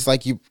you, it's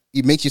like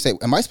it makes you say,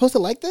 "Am I supposed to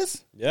like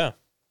this?" Yeah.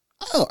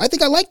 Oh, I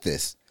think I like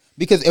this.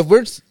 Because if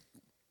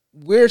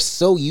we're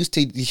so used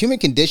to the human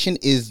condition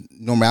is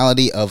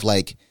normality of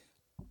like,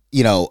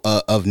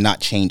 of not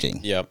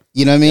changing. Yep.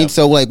 You know what I mean? Yep.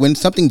 So like when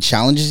something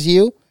challenges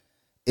you,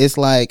 it's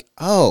like,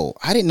 oh,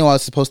 I didn't know I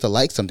was supposed to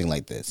like something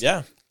like this.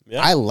 Yeah.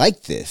 I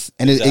like this.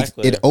 And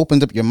Exactly. it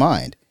opens up your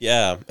mind.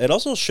 Yeah. It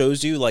also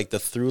shows you like the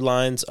through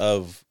lines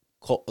of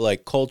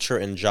like culture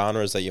and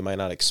genres that you might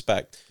not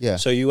expect. Yeah.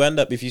 So you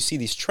end up, if you see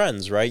these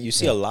trends, right, you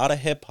see a lot of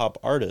hip hop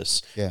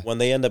artists, when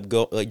they end up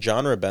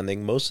genre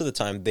bending, most of the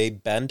time they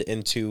bend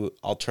into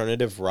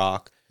alternative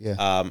rock,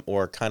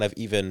 or kind of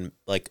even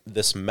like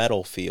this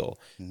metal feel,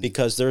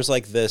 because there's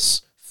like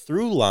this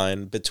through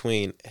line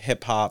between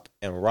hip hop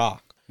and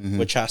rock,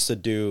 which has to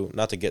do,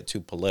 not to get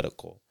too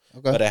political,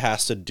 but it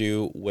has to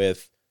do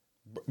with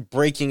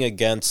breaking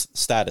against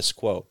status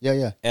quo.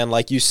 Yeah. And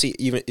like you see,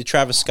 even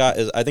Travis Scott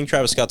I think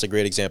Travis Scott's a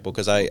great example,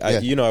 because I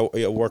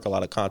work a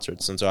lot of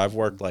concerts, and so I've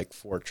worked like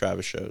 4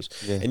 Travis shows.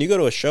 And you go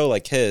to a show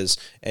like his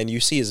and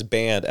you see his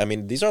band. I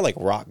mean, these are like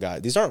rock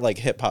guys. These aren't like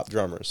hip hop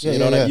drummers. You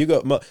know what I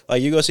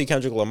mean? You go see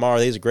Kendrick Lamar,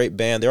 he's a great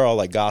band. They're all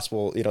like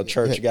gospel,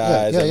 church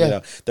guys,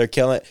 and they're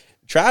killing it.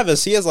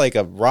 Travis, he has like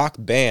a rock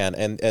band,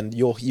 and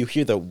you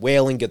hear the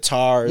wailing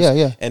guitars,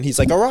 and he's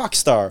like a rock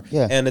star,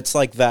 and it's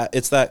like that.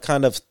 It's that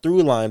kind of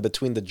through line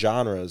between the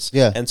genres,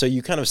 and so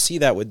you kind of see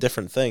that with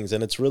different things,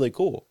 and it's really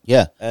cool,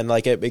 and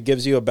like it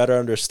gives you a better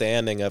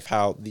understanding of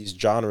how these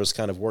genres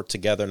kind of work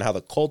together and how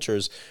the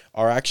cultures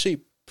are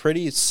actually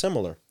pretty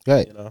similar,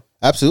 right?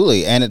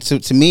 Absolutely, and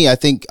to me, I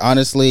think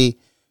honestly,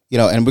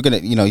 and we're gonna,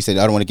 you said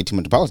I don't want to get too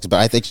much into politics,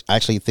 but I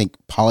actually think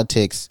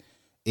politics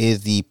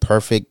is the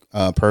perfect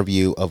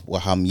purview of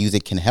how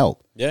music can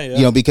help.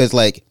 Because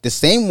like the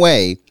same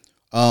way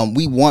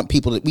we want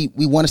people to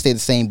we want to stay the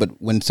same, but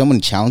when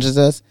someone challenges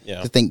us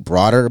to think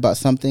broader about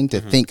something, to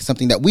think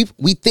something that we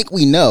think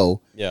we know,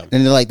 and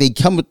they're like they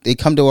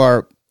come to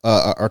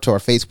our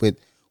face with,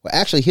 well,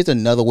 actually here's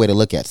another way to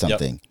look at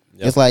something.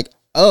 It's like,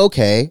 oh,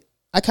 okay,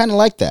 I kind of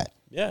like that.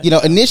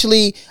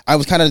 Initially I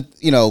was kind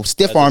of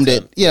stiff-armed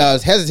it. I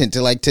was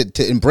hesitant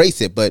to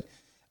embrace it, but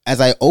as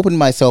I opened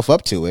myself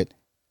up to it,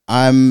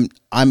 I'm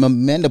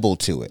amenable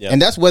to it.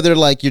 And that's whether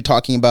like you're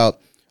talking about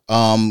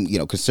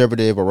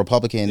conservative or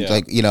Republican,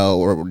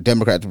 or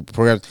Democrat,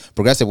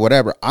 progressive,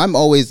 whatever. I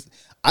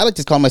like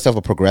to call myself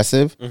a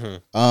progressive,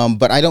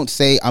 but I don't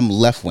say I'm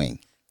left wing.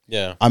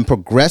 I'm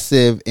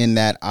progressive in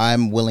that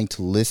I'm willing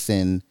to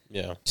listen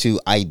to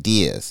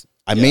ideas.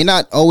 I may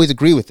not always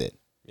agree with it,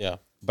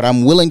 but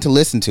I'm willing to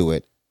listen to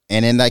it.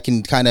 And then I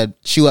can kind of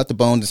chew out the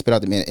bones and spit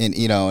out the meat, and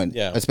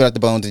spit out the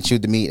bones and chew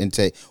the meat and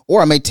say,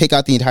 or I may take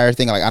out the entire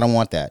thing. Like I don't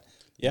want that,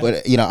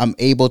 but I'm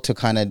able to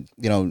kind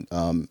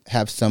of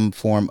have some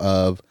form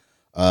of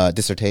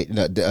dissertation,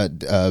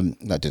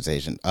 not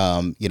dissertation.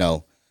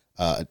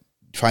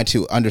 Trying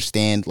to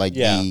understand like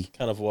the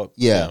kind of what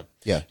Yeah.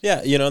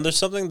 There's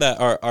something that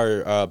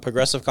our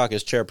Progressive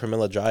Caucus chair,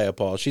 Pramila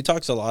Jayapal, she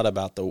talks a lot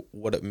about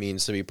what it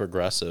means to be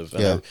progressive,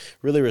 and I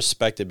really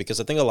respect it, because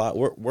I think a lot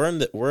we're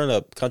in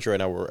a country right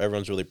now where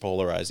everyone's really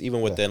polarized, even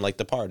within like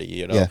the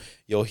party.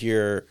 You'll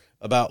hear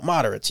about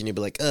moderates and you'll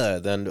be like,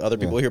 then other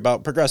people hear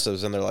about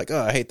progressives and they're like,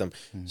 I hate them.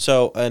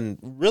 So, and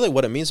really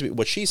what it means to be,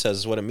 what she says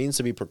is what it means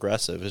to be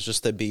progressive is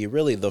just to be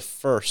really the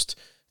first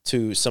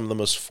to some of the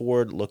most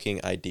forward-looking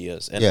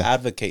ideas and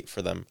advocate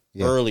for them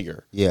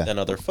earlier than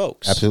other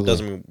folks. Absolutely.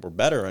 Doesn't mean we're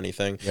better or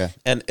anything.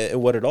 And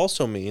what it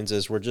also means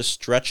is we're just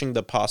stretching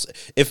the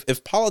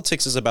if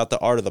politics is about the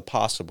art of the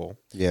possible,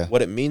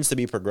 what it means to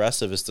be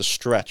progressive is to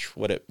stretch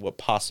what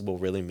possible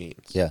really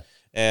means.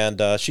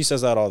 And she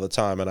says that all the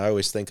time, and I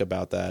always think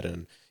about that.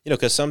 And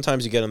because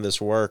sometimes you get in this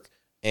work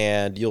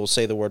and you'll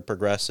say the word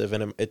progressive,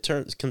 and it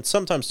can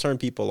sometimes turn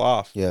people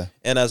off. And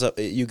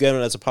you get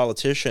in as a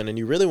politician, and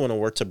you really want to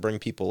work to bring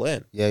people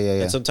in.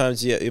 And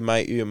sometimes it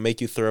might make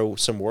you throw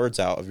some words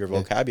out of your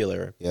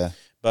vocabulary.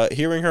 But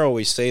hearing her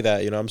always say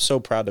that, I'm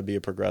so proud to be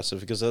a progressive,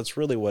 because that's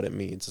really what it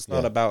means. It's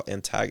not about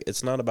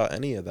it's not about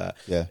any of that.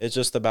 It's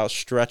just about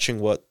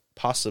stretching what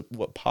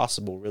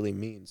possible really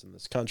means in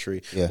this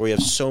country, where we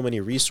have so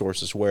many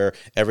resources, where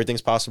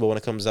everything's possible when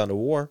it comes down to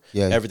war,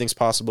 everything's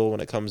possible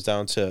when it comes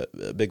down to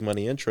big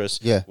money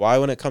interests. Why,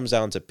 when it comes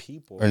down to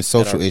people and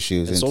social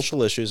issues and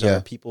social issues,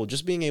 and people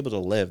just being able to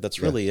live, that's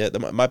really it.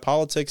 My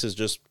politics is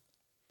just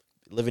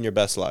living your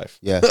best life.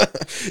 Yeah.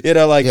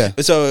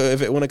 So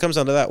when it comes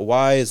down to that,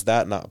 why is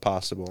that not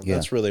possible? Yeah.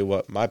 That's really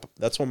what my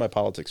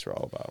politics are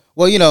all about.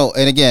 Well,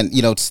 and again,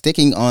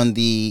 sticking on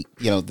the,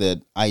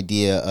 the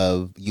idea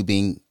of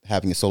you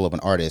having a soul of an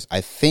artist,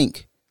 I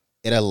think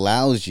it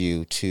allows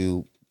you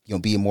to,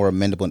 be more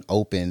amenable and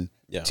open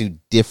to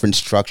different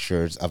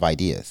structures of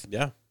ideas.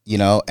 Yeah.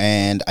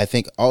 And I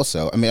think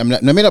also, I mean,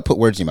 I may not put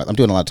words in your mouth. I'm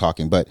doing a lot of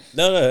talking, but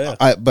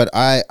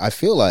I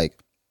feel like,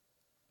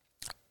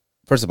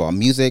 first of all,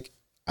 music,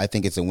 I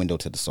think it's a window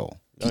to the soul,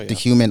 the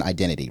human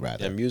identity,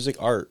 rather. Yeah, music,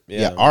 art.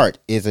 Yeah, art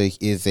is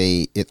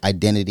a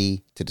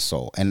identity to the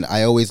soul, and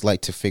I always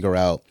like to figure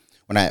out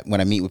when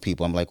I meet with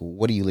people, I'm like,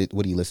 what do you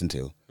listen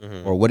to,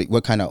 or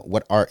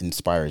what art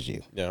inspires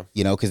you? Yeah,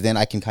 because then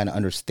I can kind of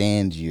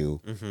understand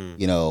you.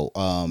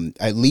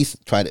 At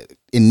least try to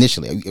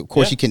initially. Of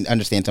course, you can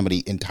understand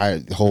somebody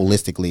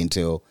holistically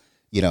until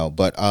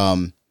but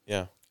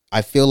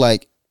I feel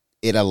like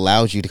it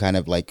allows you to kind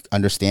of like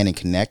understand and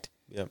connect,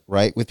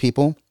 right, with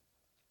people.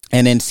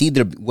 And then see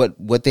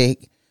what they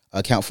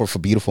account for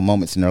beautiful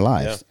moments in their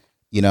lives,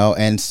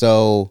 and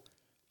so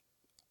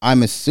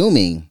I'm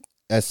assuming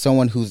as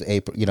someone who's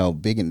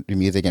big in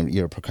music and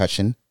your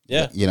percussion,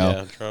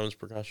 drums,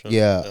 percussion,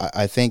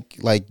 I think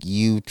like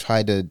you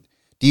try to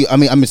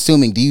I'm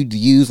assuming do you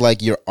use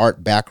like your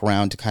art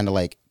background to kind of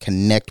like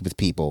connect with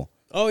people?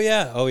 Oh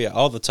yeah,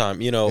 all the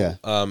time.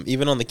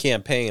 Even on the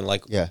campaign,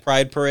 like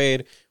Pride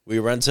Parade. We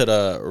rented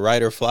a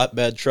Ryder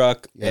flatbed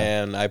truck,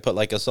 and I put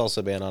like a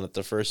salsa band on it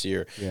the first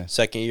year. Yeah.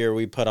 Second year,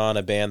 we put on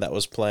a band that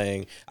was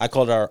playing. I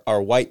called it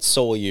our White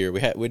Soul year.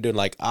 We're doing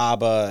like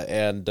ABBA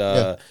and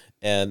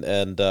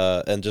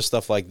just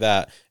stuff like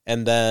that.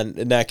 And then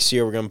next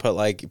year we're gonna put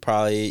like I'm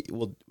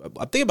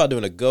thinking about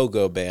doing a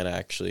go-go band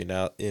actually.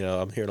 Now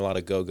I'm hearing a lot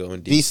of go-go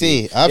in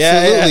DC.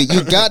 Absolutely,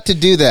 you got to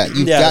do that.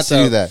 You got to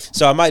do that.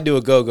 So I might do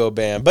a go-go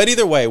band. But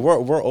either way,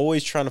 we're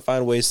always trying to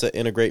find ways to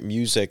integrate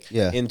music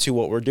into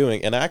what we're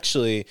doing. And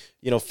actually,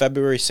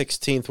 February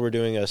 16th we're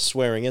doing a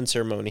swearing-in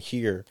ceremony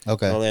here in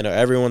Orlando.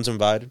 Everyone's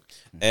invited,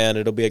 and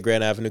it'll be at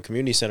Grand Avenue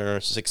Community Center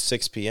at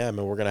 6 p.m.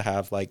 And we're gonna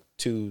have like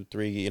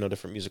 2-3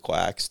 different musical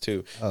acts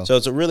too. Oh. So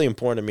it's really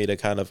important to me to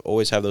kind of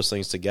always have those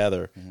things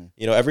together.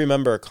 Every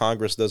member of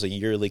Congress does a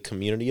yearly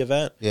community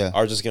event.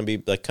 Ours is going to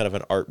be like kind of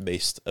an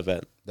art-based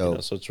event.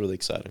 So it's really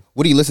exciting.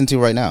 What do you listen to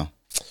right now?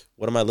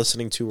 What am I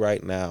listening to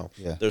right now?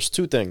 There's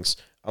two things.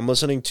 I'm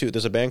listening to,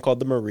 there's a band called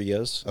the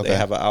Marias. They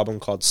have an album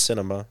called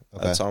Cinema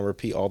that's on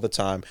repeat all the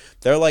time.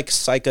 They're like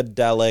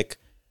psychedelic,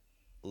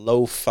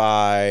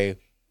 lo-fi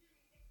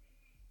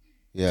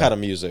kind of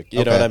music,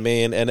 you know what I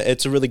mean? And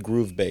it's really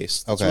groove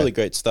based. It's really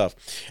great stuff.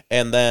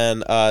 And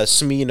then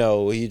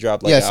Smino, he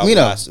dropped like an album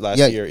last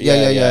year.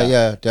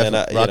 Yeah.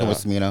 Definitely rocking with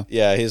Smino.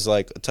 Yeah, he's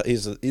like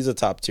he's a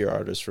top tier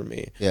artist for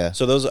me. Yeah.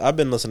 So those I've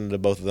been listening to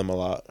both of them a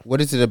lot. What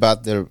is it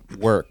about their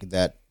work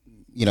that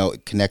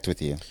connect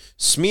with you?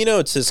 Smino,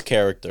 it's his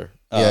character.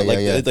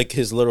 Like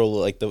his literal,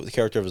 like the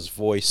character of his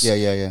voice.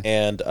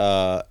 And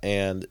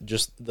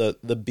just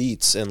the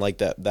beats and like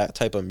that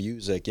type of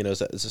music,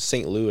 it's a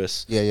St.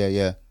 Louis.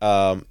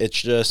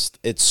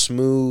 It's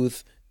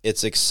smooth,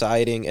 it's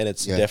exciting, and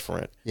it's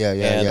different.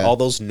 And all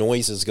those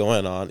noises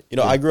going on.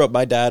 I grew up.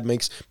 My dad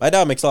makes a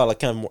lot of like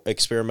kind of more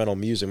experimental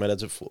music. My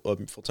dad's a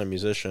full-time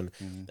musician,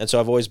 and so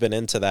I've always been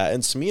into that.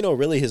 And Smino,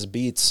 really, his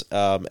beats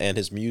and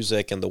his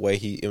music and the way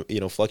he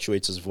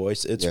fluctuates his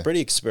voice, it's pretty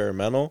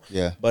experimental.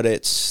 But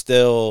it's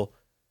still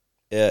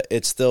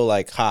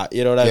like hot.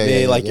 You know what I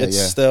mean?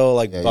 It's still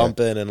like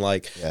bumping and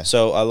like.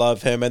 So I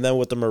love him. And then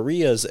with the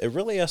Marias, it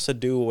really has to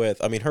do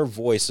with. I mean, her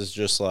voice is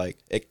just like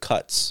it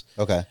cuts.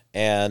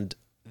 And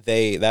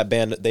that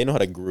band, they know how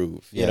to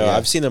groove.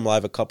 I've seen them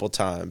live a couple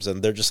times,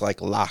 and they're just like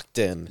locked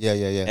in.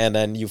 And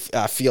then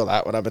I feel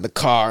that when I'm in the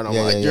car and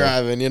I'm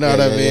driving. You know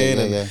what I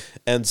mean?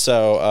 And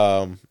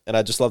so and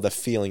I just love the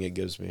feeling it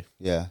gives me.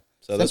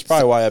 So that's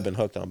probably why I've been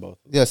hooked on both.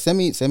 Send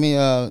me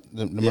the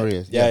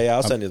Marias.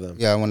 I'll send you them.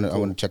 I want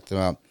to check them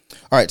out.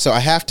 All right, so I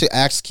have to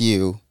ask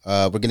you.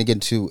 We're gonna get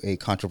into a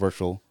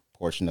controversial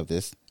portion of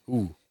this.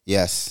 Ooh.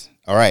 Yes.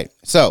 All right.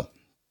 So,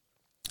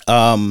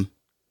 you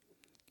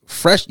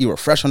were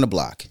fresh on the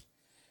block,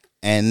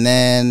 and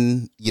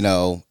then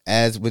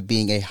as with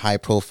being a high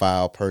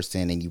profile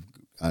person and you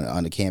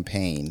on the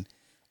campaign,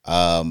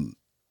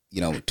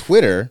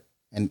 Twitter,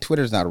 and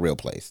Twitter's not a real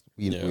place.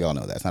 We all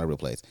know that it's not a real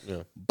place.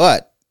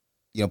 But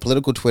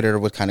political Twitter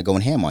was kind of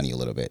going ham on you a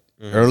little bit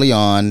early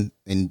on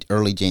in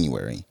early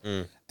January,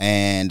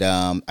 and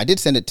I did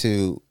send it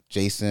to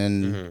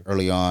Jason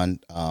early on,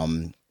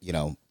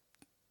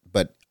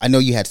 but I know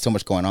you had so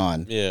much going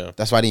on.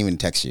 That's why I didn't even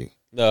text you.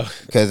 No,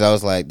 because I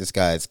was like, this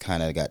guy's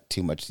kind of got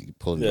too much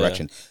pulling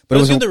direction. But it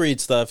was good to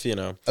read stuff,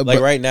 Like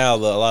right now, a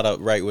lot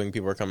of right wing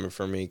people are coming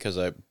for me because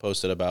I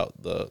posted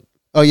about the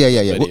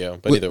video.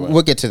 But either way,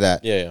 we'll get to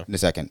that in a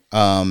second.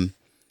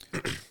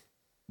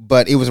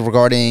 But it was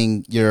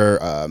regarding your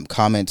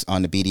comments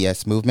on the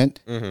BDS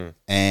movement,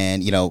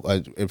 and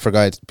for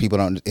guys, people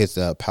don't. It's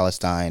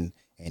Palestine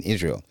and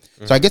Israel.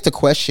 So I guess the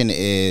question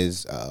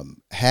is,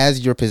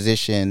 has your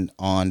position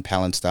on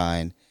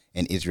Palestine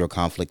and Israel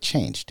conflict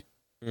changed?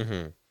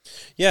 Mm-hmm.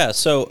 Yeah,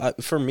 so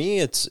for me,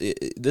 this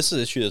is an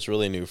issue that's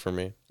really new for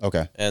me.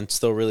 Okay. And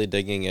still really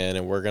digging in,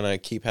 and we're going to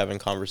keep having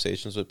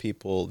conversations with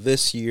people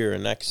this year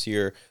and next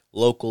year,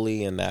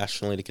 locally and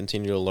nationally, to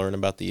continue to learn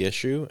about the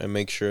issue and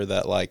make sure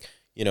that, like,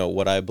 you know,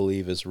 what I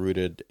believe is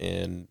rooted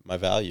in my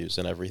values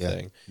and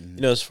everything. Yeah. Mm-hmm.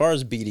 You know, as far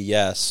as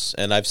BDS,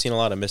 and I've seen a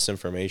lot of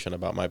misinformation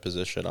about my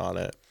position on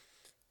it,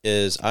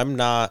 is I'm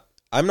not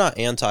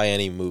anti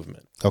any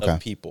movement of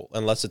people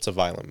unless it's a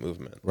violent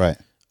movement. Right.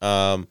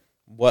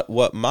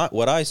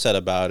 What I said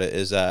about it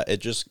is that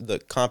it just, the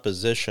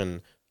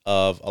composition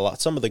of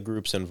some of the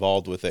groups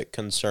involved with it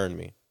concern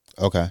me.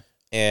 Okay.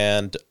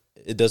 And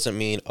it doesn't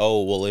mean,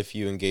 oh, well, if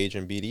you engage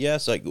in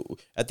BDS, like,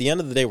 at the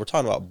end of the day, we're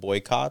talking about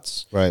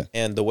boycotts. Right.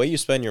 And the way you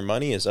spend your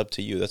money is up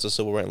to you. That's a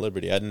civil right and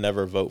liberty. I'd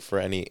never vote for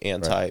any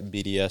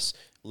anti-BDS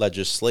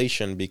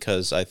legislation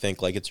because I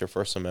think, like, it's your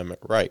First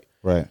Amendment right.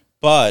 Right.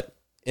 But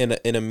in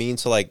a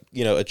means to, like,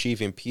 you know,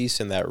 achieving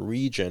peace in that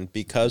region,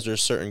 because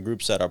there's certain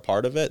groups that are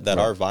part of it that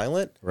are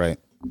violent. Right.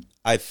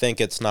 I think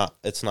it's not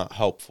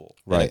helpful.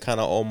 Right. And it kind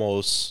of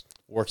almost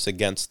works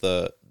against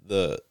the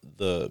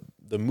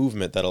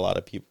movement that a lot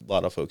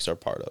of folks are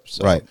part of.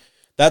 So right.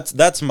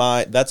 That's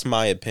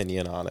my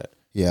opinion on it.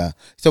 Yeah.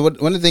 So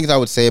one of the things I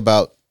would say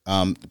about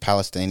the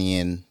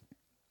Palestinian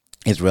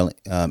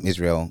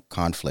Israel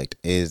conflict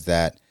is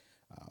that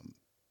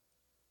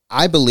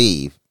I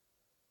believe,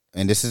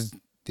 and this is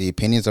the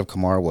opinions of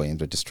Kamar Williams,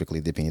 but just strictly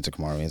the opinions of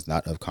Kamar Williams,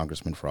 not of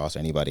Congressman Frost or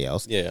anybody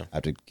else. Yeah. I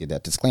have to give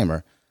that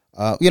disclaimer.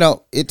 You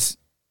know,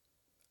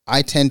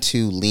 I tend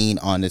to lean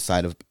on this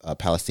side of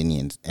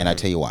Palestinians, and I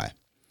tell you why.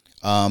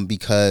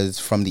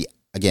 Because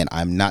again,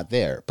 I'm not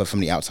there, but from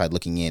the outside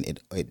looking in,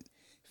 it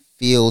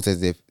feels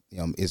as if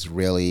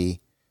Israeli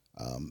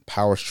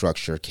power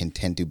structure can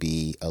tend to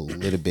be a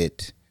little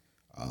bit.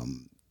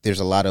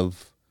 There's a lot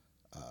of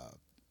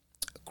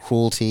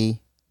cruelty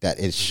that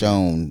is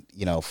shown,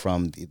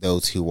 from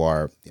those who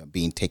are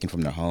being taken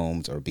from their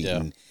homes or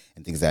beaten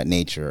and things of that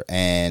nature.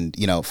 And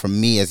for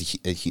me, as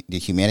the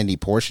humanity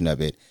portion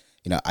of it,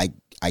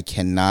 I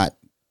cannot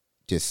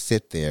just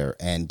sit there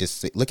and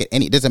just look at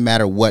any. It doesn't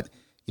matter what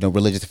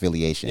religious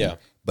affiliation,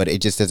 but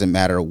it just doesn't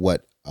matter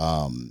what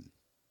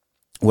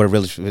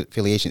religious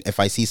affiliation.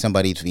 If I see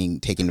somebody being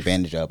taken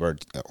advantage of,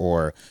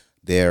 or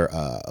their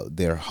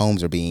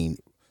homes are being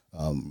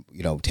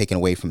taken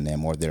away from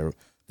them, or their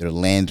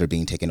lands are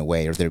being taken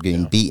away, or they're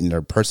getting beaten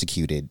or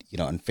persecuted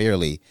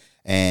unfairly,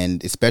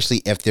 and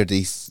especially if they're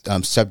the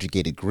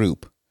subjugated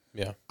group,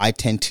 I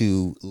tend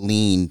to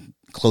lean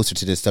closer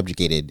to the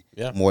subjugated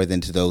more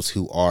than to those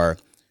who are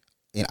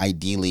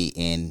ideally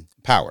in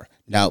power.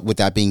 Now, with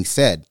that being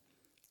said,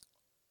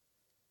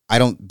 I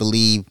don't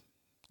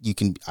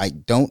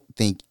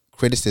think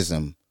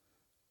criticism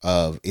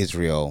of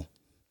Israel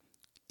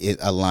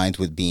aligns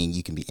with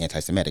you can be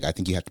anti-Semitic. I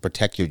think you have to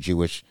protect your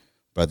Jewish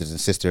brothers and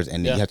sisters,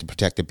 and you have to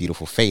protect the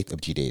beautiful faith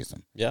of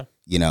Judaism. Yeah.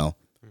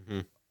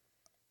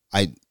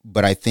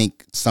 But I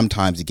think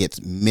sometimes it gets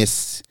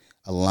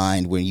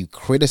misaligned when you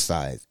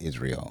criticize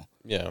Israel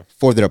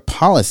for their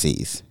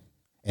policies.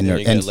 And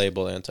you get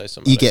labeled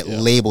anti-Semitic. You get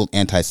labeled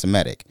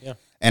anti-Semitic. Yeah.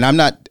 And I'm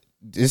not,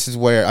 this is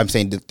where I'm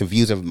saying the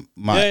views of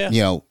my,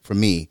 for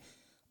me.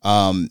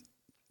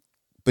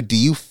 But do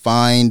you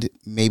find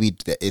maybe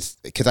that it's,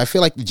 because I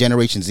feel like the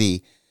Generation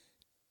Z,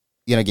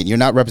 again, you're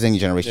not representing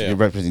generation, you're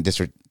representing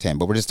District 10,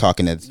 but we're just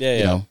talking as,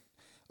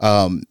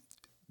 I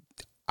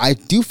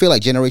do feel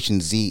like Generation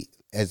Z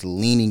is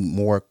leaning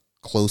more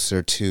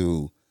closer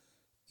to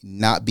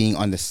not being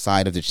on the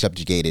side of the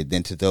subjugated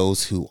than to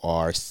those who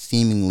are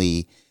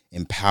seemingly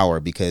in power,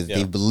 because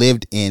they've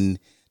lived in,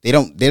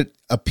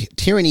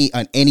 tyranny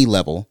on any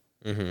level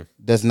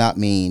does not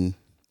mean,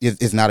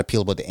 is not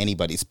appealable to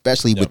anybody,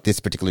 especially with this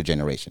particular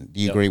generation. Do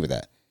you agree with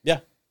that?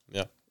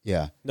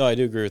 Yeah. No, I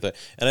do agree with that.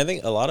 And I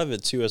think a lot of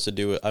it too has to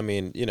do with,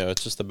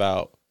 it's just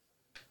about,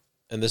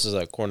 and this is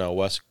a Cornel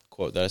West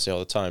quote that I say all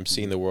the time,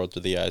 seeing the world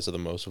through the eyes of the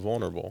most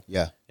vulnerable.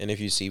 Yeah. And if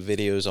you see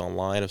videos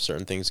online of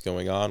certain things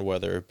going on,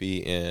 whether it be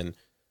in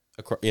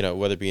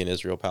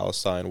Israel,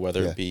 Palestine,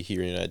 whether it be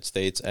here in the United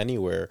States,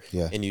 anywhere,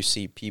 and you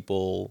see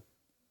people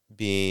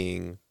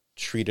being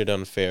treated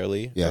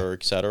unfairly or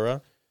et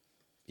cetera,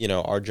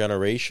 our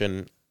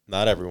generation,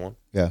 not everyone,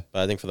 but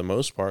I think for the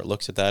most part,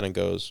 looks at that and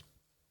goes,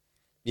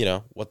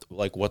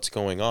 what's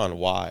going on?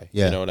 Why?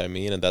 You know what I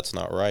mean? And that's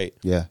not right.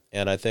 Yeah.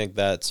 And I think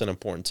that's an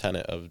important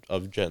tenet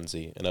of Gen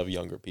Z and of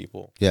younger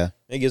people. Yeah.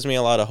 It gives me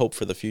a lot of hope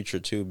for the future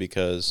too,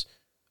 because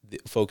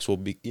folks will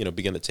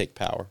begin to take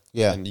power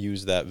and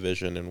use that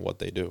vision in what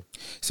they do.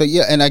 So,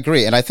 and I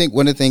agree. And I think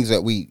one of the things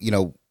that we,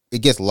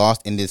 it gets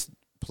lost in this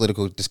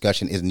political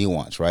discussion is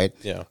nuance, right?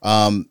 Yeah.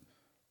 And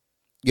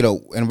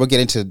we'll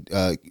get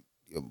into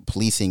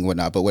policing and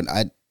whatnot, but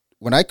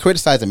when I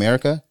criticize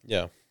America,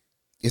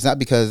 it's not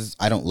because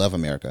I don't love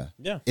America.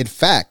 Yeah. In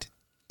fact,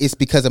 it's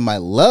because of my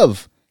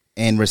love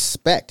and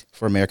respect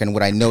for America and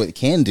what I know it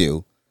can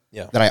do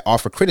that I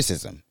offer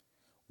criticism.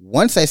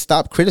 Once I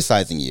stop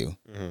criticizing you,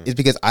 it's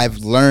because I've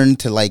learned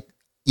to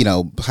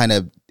kind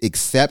of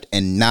accept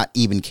and not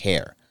even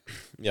care.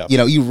 Yeah. You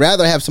know, you'd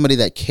rather have somebody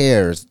that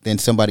cares than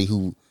somebody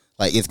who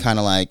like it's kind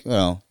of like,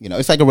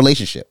 it's like a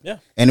relationship. Yeah.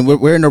 And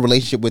we're in a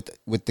relationship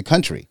with the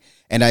country.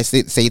 And I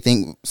same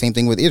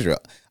thing with Israel.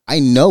 I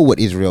know what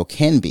Israel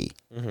can be,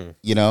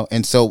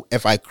 and so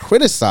if I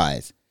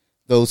criticize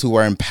those who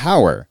are in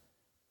power,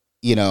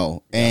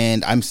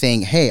 and I'm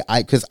saying, hey,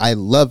 because I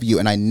love you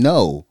and I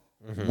know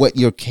what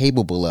you're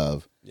capable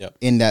of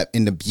in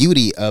the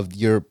beauty of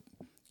your,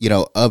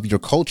 of your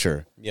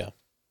culture. Yeah.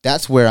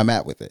 That's where I'm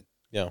at with it.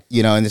 Yeah.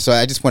 And so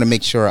I just want to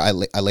make sure I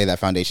lay that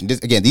foundation.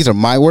 Again, these are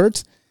my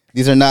words.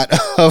 These are not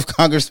of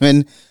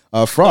Congressman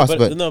Frost.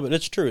 But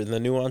it's true. The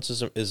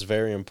nuances is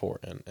very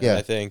important. And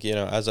I think,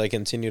 as I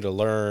continue to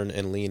learn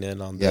and lean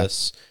in on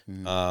this,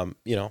 I'll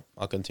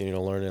continue to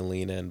learn and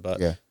lean in.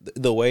 But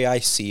the way I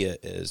see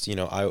it is,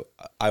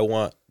 I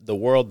want the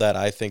world that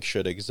I think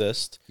should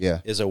exist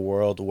is a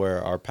world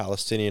where our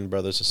Palestinian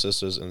brothers and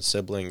sisters and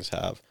siblings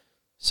have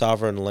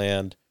sovereign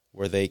land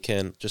where they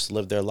can just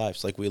live their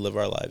lives like we live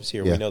our lives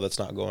here. We know that's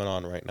not going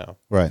on right now.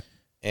 Right.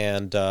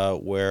 And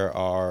where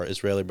our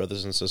Israeli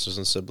brothers and sisters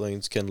and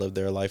siblings can live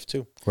their life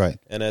too. Right.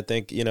 And I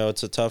think,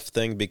 it's a tough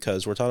thing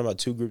because we're talking about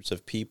two groups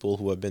of people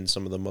who have been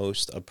some of the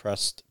most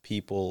oppressed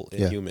people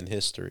in human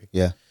history.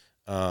 Yeah.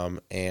 But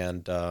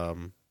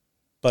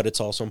it's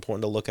also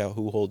important to look at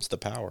who holds the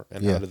power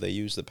and how do they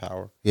use the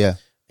power. Yeah.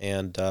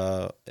 And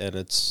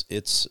it's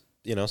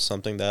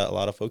something that a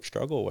lot of folks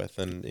struggle with,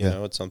 and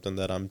it's something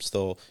that I'm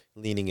still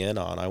leaning in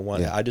on.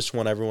 I just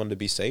want everyone to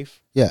be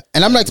safe. Yeah,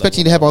 and I'm not expecting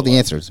you to have all the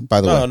answers.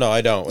 By the way, no,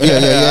 I don't.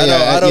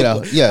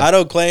 Yeah, I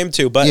don't claim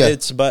to, but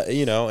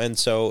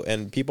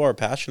and people are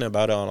passionate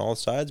about it on all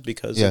sides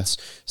because it's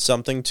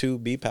something to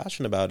be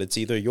passionate about. It's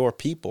either your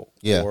people,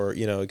 or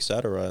et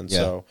cetera. And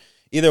so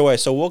either way,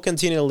 so we'll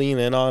continue to lean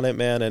in on it,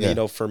 man.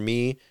 And for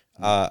me,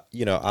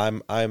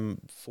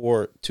 I'm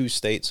for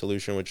two-state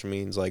solution, which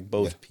means like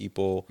both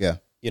people. Yeah.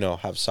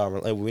 Have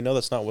sovereign. We know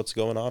that's not what's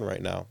going on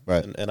right now.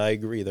 Right. And I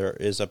agree. There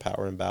is a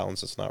power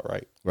imbalance that's not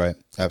right. Right.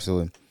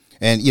 Absolutely.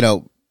 And,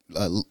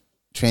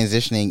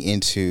 transitioning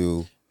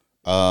into,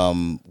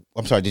 I'm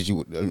sorry, did you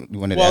want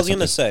to Well, I was going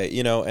to say,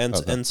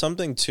 and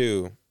something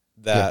too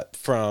that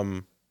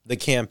from the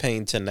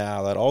campaign to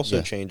now that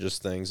also changes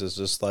things is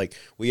just like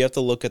we have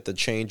to look at the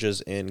changes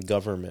in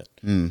government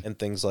and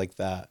things like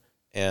that.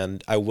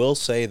 And I will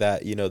say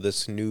that,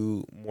 this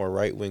new, more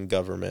right-wing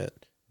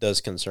government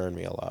does concern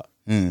me a lot.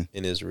 In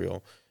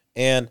Israel,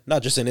 and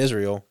not just in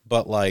Israel,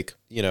 but like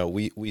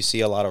we see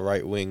a lot of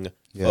right wing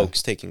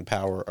folks taking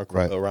power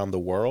around the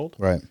world,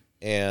 right?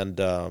 And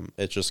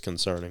it's just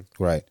concerning,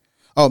 right?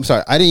 Oh, I'm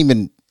sorry, I didn't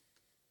even.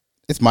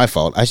 It's my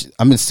fault.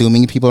 I'm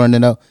assuming people are in the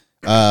know.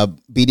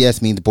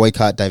 BDS means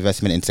boycott,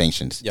 divestment, and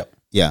sanctions. Yep.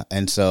 Yeah,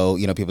 and so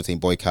people saying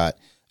boycott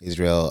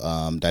Israel,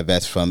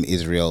 divest from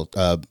Israel,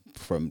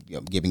 from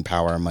giving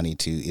power and money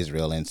to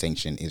Israel, and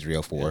sanction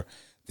Israel for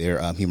their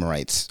human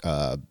rights.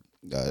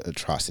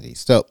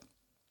 Atrocities. So,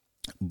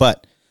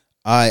 but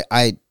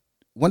I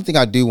one thing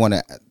I do want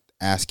to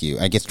ask you,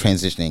 I guess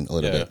transitioning a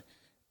little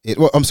bit.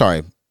 I'm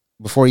sorry.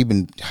 Before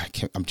even,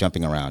 I'm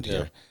jumping around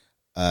here.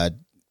 How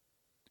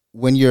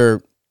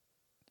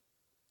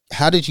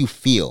did you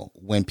feel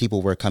when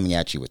people were coming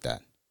at you with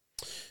that?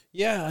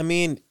 Yeah, I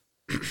mean,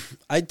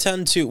 I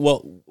tend to.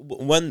 Well,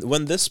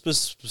 when this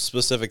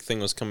specific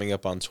thing was coming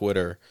up on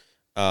Twitter,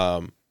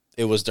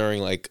 it was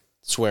during like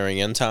swearing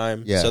in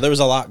time. Yeah. So there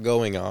was a lot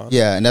going on.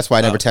 Yeah, and that's why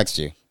I never text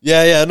you.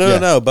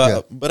 No.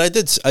 But I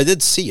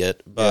did see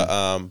it. But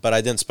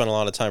I didn't spend a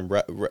lot of time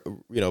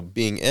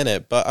being in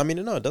it. But I mean,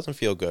 it doesn't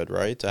feel good,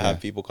 right? To have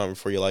people coming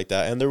for you like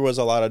that. And there was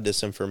a lot of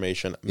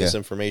misinformation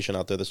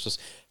out there that's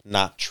just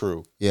not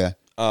true. Yeah.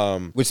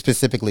 Which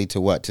specifically to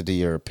what? To do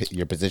your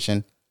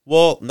position?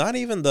 Well, not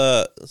even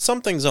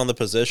some things on the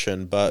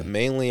position, but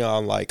mainly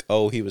on like,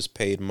 oh, he was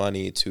paid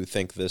money to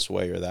think this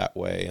way or that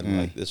way. And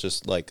like, it's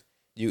just like,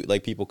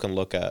 people can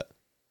look at,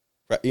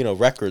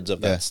 records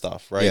of that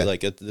stuff, right?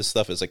 Like this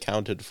stuff is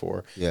accounted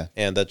for,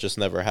 and that just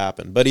never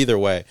happened. But either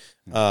way,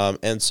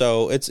 and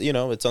so it's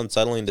it's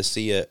unsettling to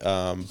see it.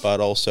 But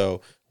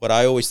also, what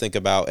I always think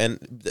about,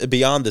 and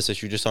beyond this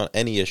issue, just on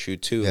any issue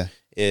too,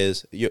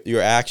 is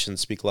your actions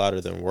speak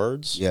louder than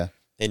words. Yeah.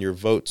 And your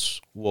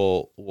votes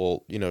will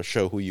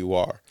show who you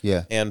are.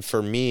 Yeah. And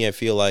for me, I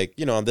feel like,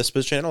 on this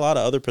position and a lot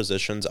of other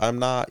positions, I'm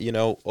not,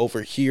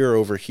 over here.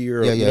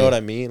 You know what I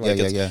mean? Like,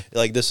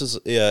 like this is,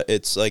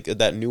 it's like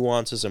that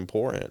nuance is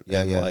important.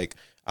 Yeah. And like,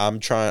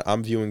 I'm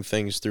viewing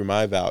things through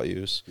my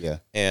values. Yeah.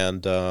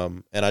 And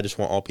I just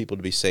want all people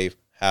to be safe,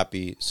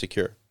 happy,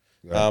 secure.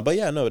 Right. But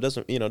it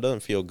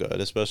doesn't feel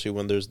good, especially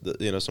when there's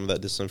some of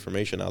that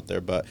disinformation out there.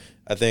 But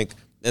I think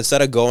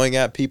instead of going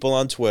at people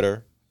on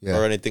Twitter,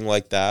 or anything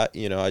like that,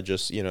 I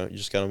just, you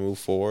just gotta move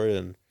forward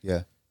and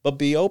but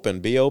be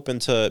open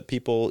to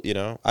people.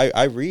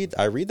 I read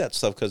that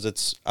stuff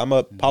because I'm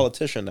a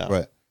politician now,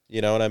 right?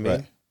 You know what I mean?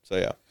 Right. So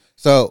yeah.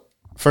 So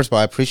first of all,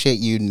 I appreciate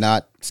you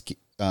not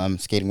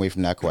skating away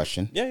from that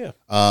question. Yeah.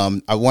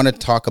 I want to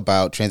talk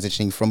about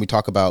transitioning from we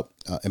talk about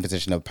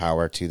imposition of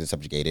power to the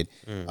subjugated.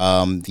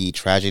 The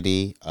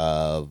tragedy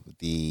of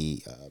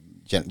the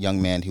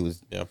young man who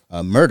was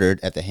murdered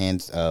at the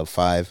hands of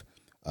 5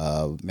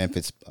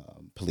 Memphis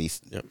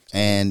police. Yep.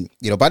 And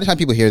by the time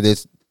people hear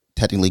this,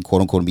 technically,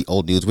 quote unquote, be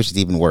old news, which is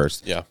even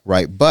worse. Yeah.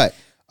 Right. But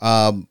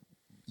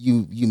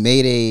you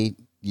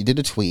did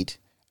a tweet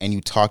and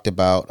you talked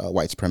about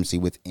white supremacy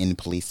within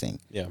policing.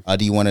 Yeah.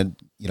 Do you want to do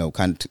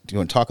you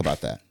want to talk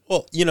about that?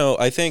 Well,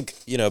 I think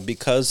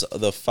because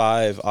the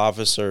 5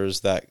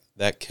 officers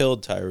that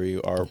killed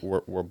Tyree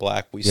were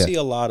black, we see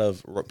a lot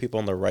of people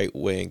on the right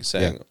wing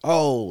saying,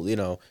 "Oh,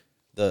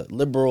 the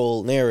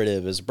liberal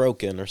narrative is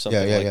broken" or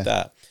something like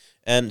that.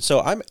 And so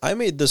I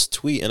made this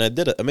tweet, and I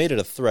made it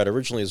a thread.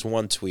 Originally as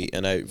one tweet,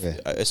 and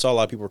I saw a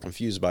lot of people were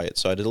confused by it,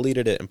 so I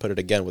deleted it and put it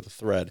again with a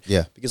thread.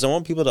 Yeah, because I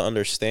want people to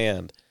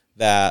understand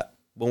that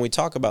when we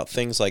talk about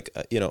things like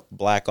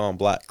black on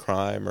black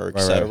crime or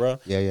etc.,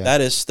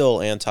 that is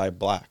still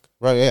anti-black.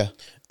 Right. Yeah.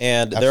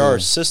 And Absolutely. There are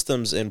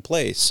systems in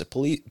place.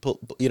 Policing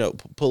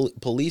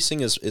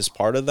is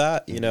part of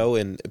that.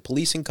 And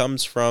policing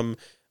comes from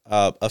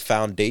a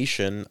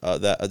foundation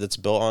that's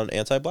built on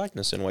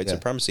anti-blackness and white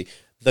supremacy.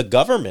 The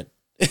government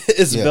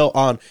is built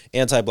on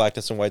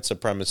anti-blackness and white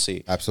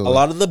supremacy. Absolutely. A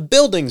lot of the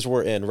buildings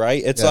we're in,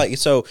 right? It's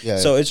so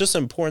it's just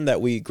important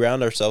that we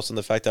ground ourselves in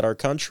the fact that our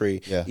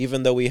country,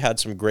 even though we had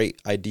some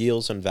great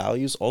ideals and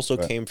values, also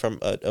came from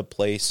a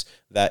place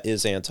that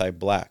is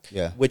anti-black,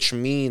 which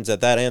means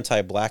that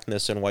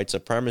anti-blackness and white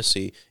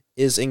supremacy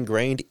is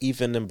ingrained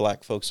even in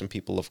black folks and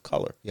people of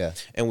color. Yeah.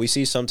 And we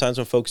see sometimes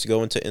when folks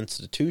go into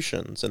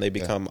institutions and they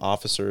become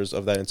officers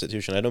of that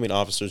institution. I don't mean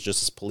officers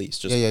just as police.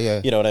 Just,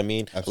 you know what I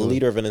mean? Absolutely. The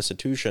leader of an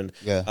institution.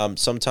 Yeah.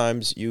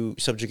 Sometimes you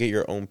subjugate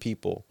your own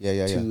people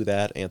to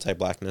that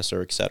anti-blackness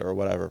or et cetera or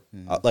whatever.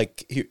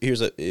 Here's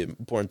an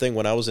important thing.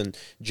 When I was in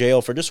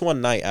jail for just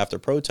one night after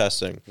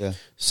protesting,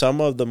 some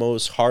of the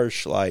most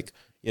harsh,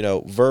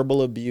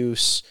 verbal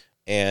abuse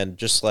and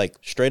just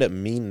straight up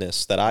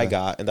meanness that I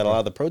got and that a lot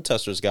of the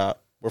protesters got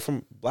were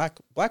from black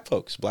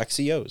folks, black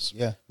COs.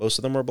 Yeah. Most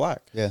of them were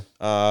black. Yeah.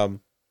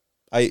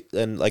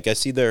 I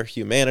see their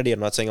humanity. I'm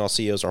not saying all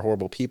CEOs are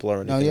horrible people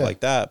or anything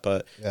like that,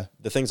 but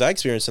the things I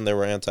experienced in there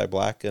were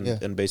anti-black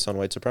and based on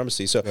white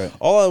supremacy. So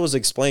all I was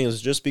explaining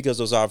is just because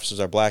those officers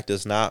are black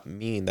does not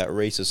mean that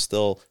race is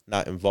still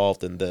not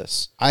involved in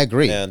this. I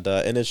agree. And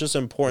it's just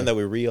important that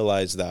we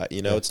realize that,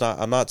 it's not,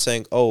 I'm not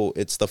saying,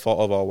 it's the fault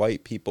of all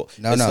white people.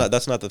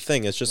 That's not the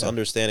thing. It's just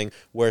understanding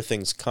where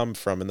things come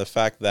from and the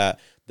fact that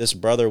this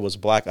brother was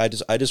black. I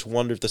just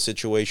wonder if the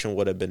situation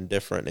would have been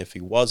different if he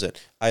wasn't.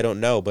 I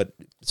don't know, but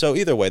so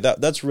either way,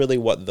 that's really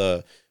what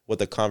the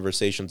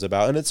conversation's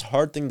about, and it's a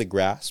hard thing to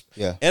grasp.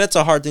 Yeah, and it's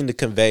a hard thing to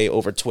convey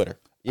over Twitter.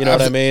 You know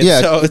what I mean?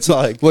 Yeah. So it's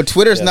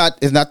Twitter's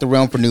is not the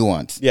realm for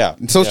nuance. Yeah,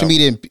 social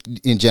media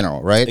in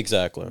general, right?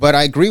 Exactly. But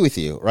I agree with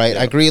you, right?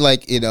 Yeah. I agree.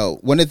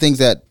 One of the things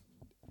that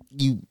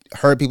you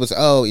heard people say,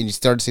 and you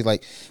started to see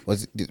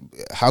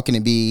how can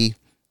it be?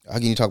 How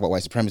can you talk about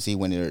white supremacy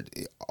when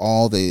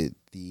all the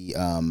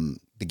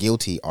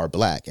guilty are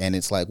black? And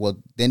it's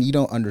then you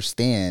don't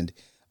understand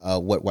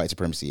what white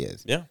supremacy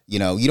is. Yeah. You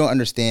don't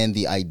understand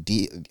the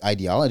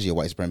ideology of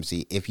white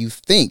supremacy if you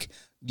think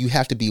you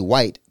have to be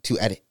white to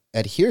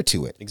adhere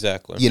to it.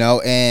 Exactly.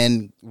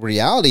 And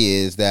reality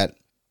is that,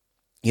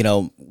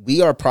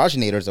 we are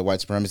progenitors of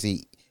white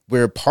supremacy.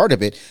 We're a part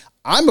of it.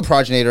 I'm a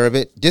progenitor of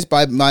it just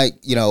by my,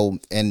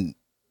 and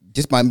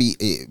just by me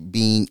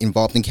being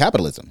involved in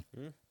capitalism.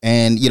 Mm-hmm.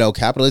 And,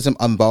 capitalism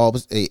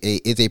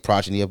is a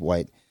progeny of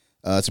white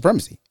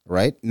supremacy,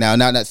 right? Now,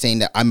 not saying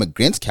that I'm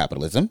against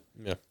capitalism,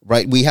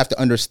 right? We have to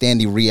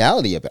understand the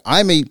reality of it.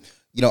 I'm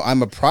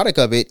a product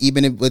of it,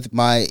 even with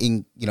my,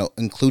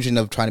 inclusion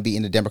of trying to be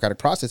in the democratic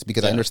process,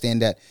 because I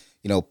understand that,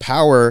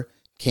 power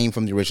came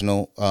from the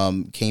original,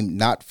 came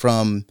not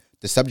from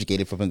the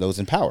subjugated, from those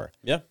in power.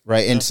 Yeah.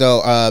 Right. And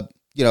so,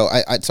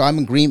 so I'm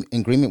in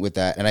agreement with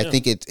that. And I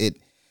think it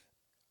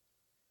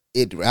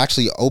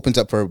actually opens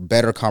up for a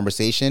better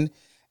conversation,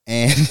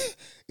 and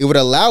it would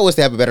allow us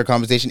to have a better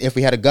conversation if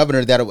we had a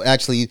governor that would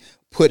actually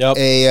put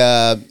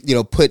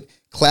put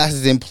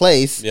classes in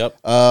place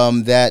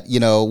that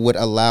would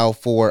allow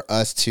for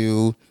us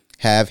to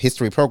have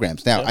history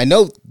programs. Now, I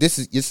know this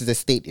is a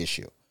state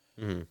issue,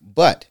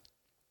 but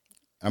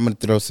I'm going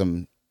to throw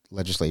some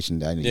legislation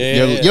down.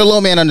 You're a low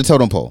man on the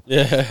totem pole.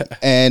 Yeah.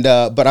 And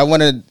but I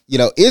want to,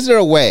 is there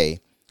a way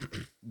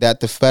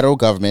that the federal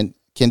government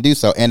can do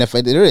so? And if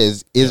there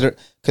is there?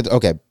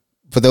 Okay,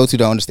 for those who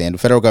don't understand, the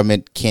federal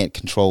government can't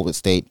control the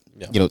state,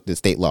 the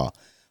state law,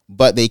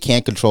 but they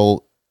can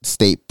control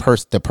the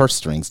purse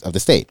strings of the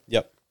state.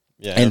 Yep.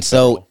 Yeah. And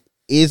so,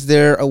 is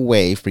there a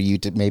way for you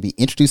to maybe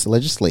introduce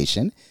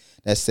legislation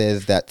that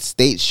says that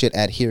states should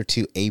adhere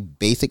to a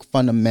basic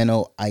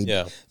fundamental,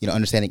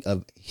 understanding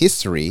of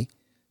history,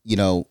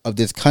 of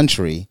this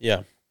country?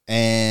 Yeah.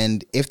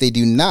 And if they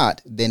do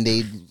not, then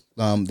they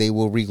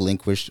will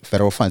relinquish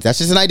federal funds. That's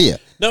just an idea.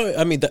 No,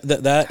 I mean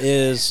that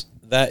is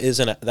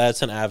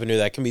that's an avenue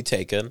that can be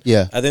taken.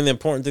 Yeah. I think the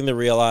important thing to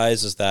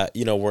realize is that,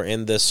 we're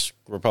in this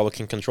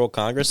Republican-controlled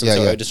Congress, and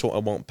it just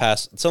won't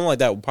pass. Something like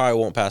that probably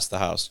won't pass the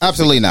House.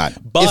 Absolutely not.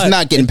 But it's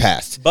not getting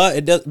passed. But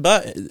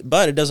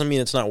it doesn't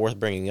mean it's not worth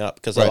bringing up,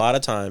 because a lot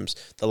of times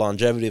the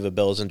longevity of a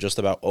bill isn't just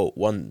about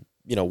 1-2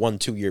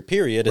 year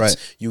period. It's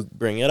you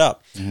bring it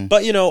up. Mm-hmm.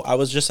 But I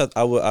was just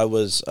I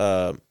was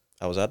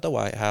at the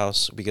White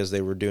House because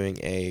they were doing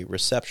a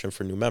reception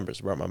for new members.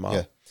 I brought my mom.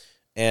 Yeah.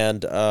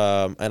 And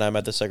I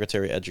met the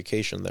Secretary of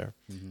Education there,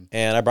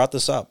 and I brought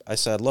this up. I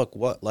said, "Look,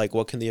 what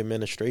can the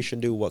administration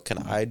do? What can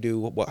I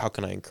do? How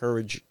can I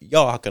encourage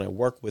y'all? How can I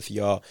work with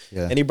y'all?"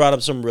 Yeah. And he brought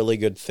up some really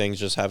good things,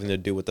 just having to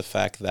do with the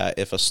fact that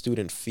if a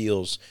student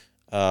feels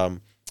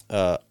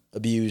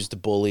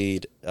abused,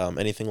 bullied,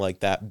 anything like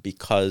that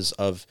because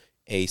of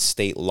a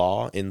state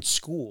law in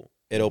school,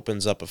 it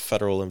opens up a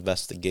federal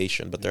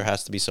investigation, but there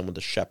has to be someone to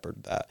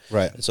shepherd that.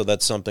 Right. So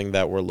that's something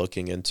that we're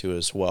looking into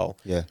as well.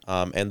 Yeah.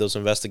 And those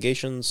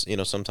investigations,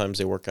 sometimes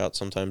they work out,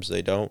 sometimes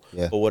they don't.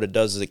 Yeah. But what it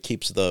does is it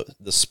keeps the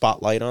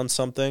spotlight on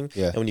something.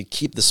 Yeah. And when you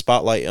keep the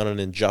spotlight on an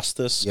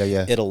injustice,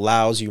 it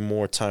allows you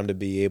more time to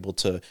be able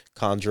to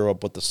conjure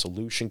up what the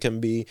solution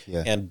can be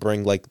and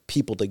bring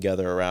people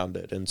together around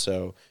it. And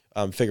so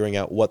figuring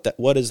out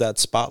what is that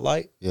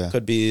spotlight.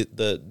 Could be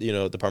the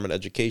Department of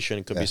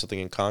Education, could be something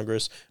in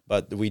Congress,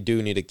 but we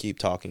do need to keep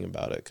talking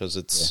about it because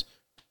it's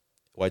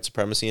white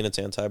supremacy and it's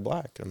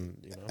anti-black, and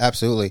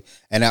absolutely.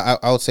 And I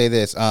would say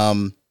this: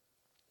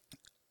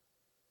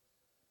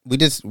 we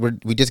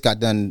just got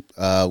done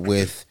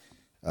with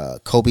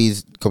Kobe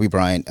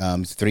Bryant.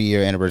 His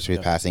 3-year anniversary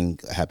of passing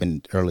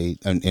happened early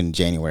in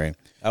January.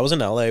 I was in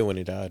LA when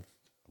he died.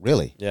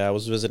 Really? Yeah, I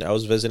was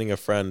visiting a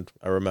friend.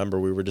 I remember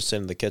we were just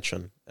sitting in the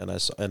kitchen,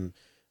 and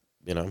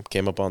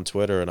came up on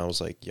Twitter, and I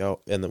was like,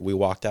 "Yo!" And then we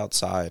walked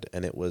outside,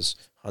 and it was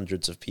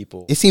hundreds of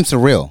people. It seems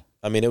surreal.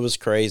 I mean, it was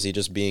crazy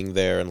just being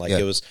there, and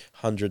it was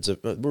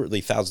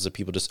really thousands of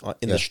people just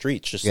in the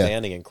streets, just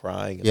standing and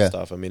crying and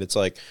stuff. I mean, it's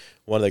like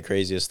one of the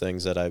craziest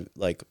things that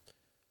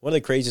one of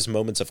the craziest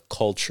moments of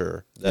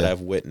culture that I've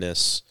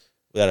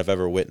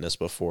ever witnessed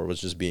before was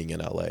just being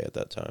in LA at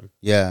that time.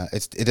 Yeah,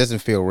 it doesn't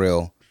feel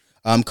real.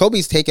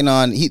 Kobe's taken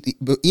on,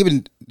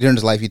 even during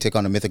his life, he took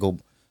on a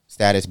mythical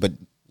status, but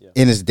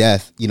in his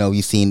death,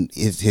 you've seen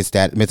his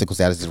mythical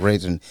status is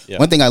risen. Yeah.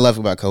 One thing I love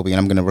about Kobe, and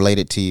I'm going to relate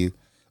it to you,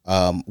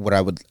 what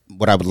I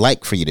would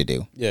like for you to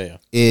do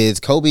is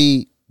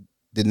Kobe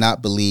did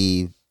not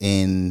believe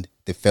in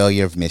the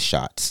failure of missed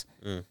shots.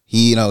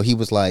 He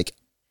was like,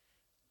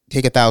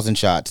 take 1,000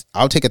 shots.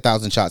 I'll take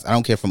 1,000 shots. I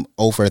don't care if I'm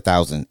 0 for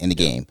 1,000 in the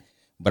game,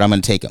 but I'm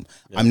going to take them.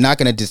 I'm not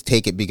going to just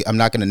take it because I'm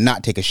not going to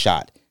not take a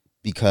shot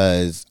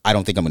because I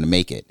don't think I'm going to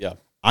make it. Yeah.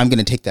 I'm going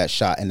to take that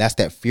shot, and that's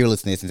that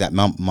fearlessness and that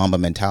Mamba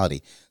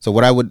mentality. So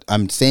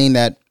I'm saying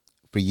that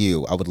for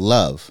you, I would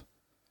love,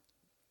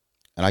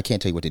 and I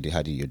can't tell you what to do, how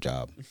to do your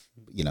job,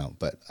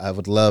 but I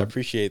would love. I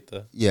appreciate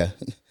that. Yeah.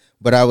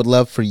 But I would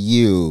love for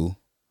you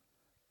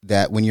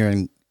that when you're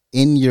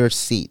in your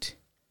seat,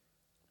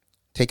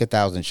 take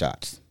 1,000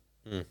 shots,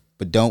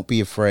 but don't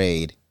be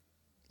afraid.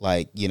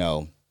 I'm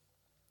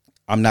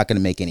not going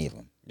to make any of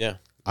them. Yeah.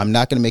 I'm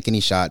not going to make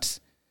any shots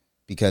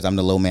because I'm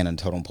the low man on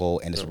the totem pole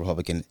and it's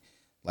Republican.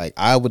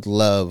 I would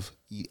love,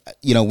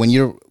 when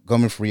you're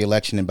going for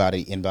re-election in about a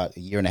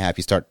year and a half,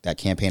 you start that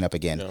campaign up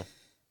again.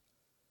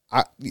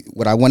 Yeah.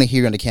 What I want to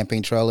hear on the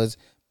campaign trail is,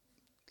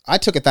 I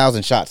took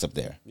 1,000 shots up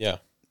there. Yeah.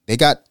 They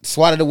got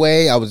swatted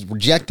away. I was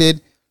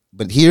rejected,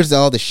 but here's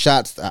all the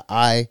shots that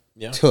I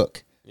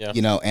took. Yeah.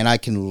 And I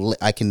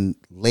can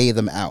lay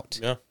them out.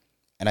 Yeah.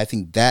 And I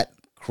think that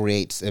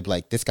creates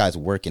this guy's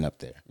working up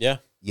there. Yeah.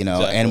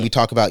 Exactly. And we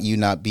talk about you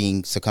not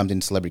being succumbed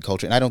in celebrity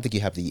culture, and I don't think you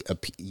have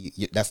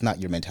that's not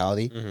your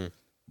mentality. Mm-hmm.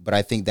 But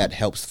I think that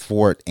helps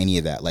thwart any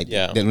of that.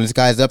 When this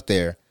guy's up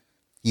there,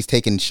 he's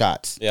taking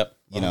shots. Yep.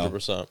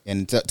 100%.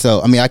 And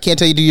so I mean, I can't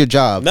tell you to do your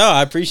job. No,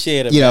 I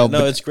appreciate it.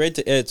 It's great.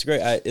 It's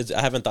great.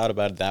 I haven't thought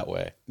about it that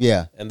way.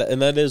 Yeah. And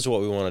that is what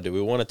we want to do.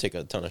 We want to take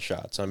a ton of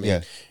shots. I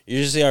mean, you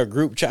just see our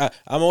group chat.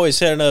 I'm always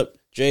setting up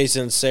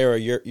Jason, Sarah,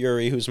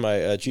 Yuri, who's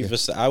my chief of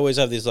staff. I always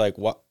have these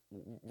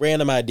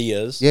random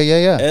ideas.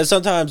 Yeah. And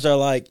sometimes they're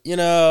like,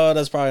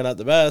 that's probably not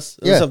the best.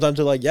 And sometimes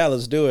they're like, yeah,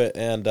 let's do it.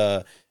 And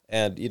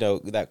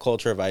that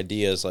culture of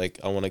ideas, I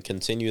want to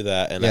continue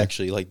that and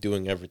actually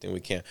doing everything we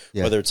can,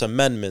 whether it's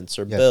amendments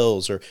or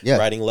bills or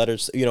writing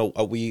letters.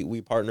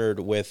 We partnered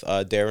with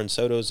Darren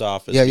Soto's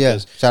office.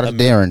 Shout out to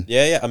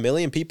Darren. A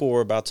million people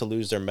were about to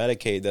lose their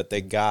Medicaid that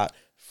they got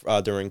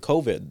during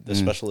COVID, the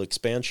special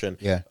expansion.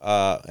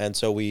 And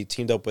so we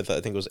teamed up with, I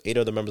think it was 8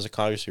 other members of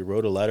Congress who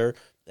wrote a letter.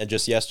 And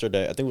just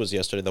yesterday, I think it was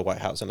yesterday, the White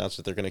House announced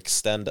that they're going to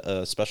extend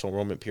a special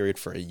enrollment period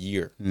for a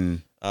year.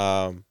 And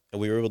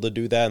we were able to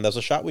do that, and that's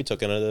a shot we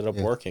took, and it ended up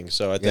working.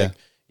 So I think,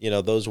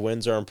 those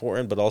wins are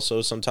important, but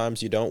also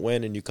sometimes you don't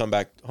win, and you come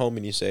back home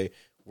and you say,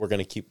 we're going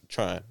to keep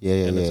trying.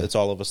 It's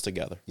all of us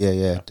together.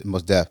 Yeah.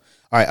 Most def.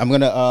 All right, I'm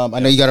going to, I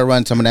know you got to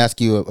run, so I'm going to ask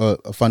you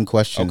a fun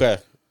question. Okay.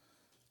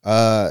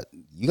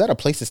 You got a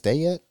place to stay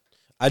yet?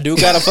 I do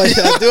got a place.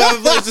 I do have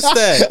a place to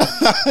stay.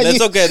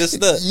 That's okay. This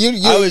is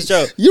I always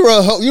joke. You were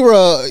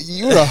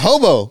a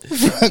hobo.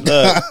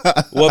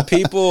 Look,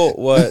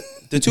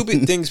 the two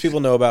things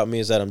people know about me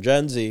is that I'm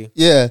Gen Z.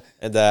 Yeah.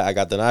 And that I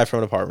got denied from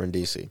an apartment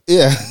in DC.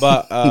 Yeah.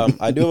 But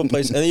I do have a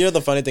place. And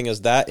the funny thing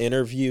is that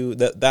interview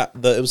it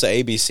was an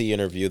ABC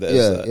interview.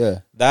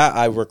 That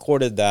I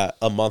recorded that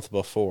a month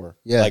before.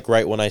 Yeah. Like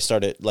right when I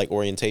started like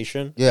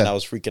orientation. Yeah. And I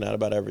was freaking out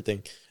about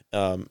everything.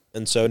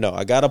 And so no,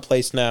 I got a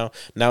place now.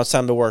 Now it's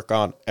time to work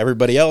on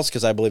everybody else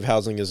because I believe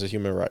housing is a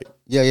human right.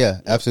 Yeah,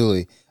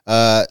 absolutely.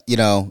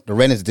 The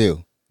rent is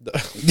due.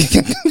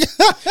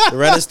 The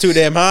rent is too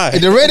damn high.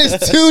 The rent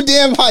is too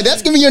damn high.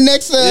 That's gonna be your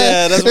next.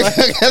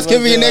 That's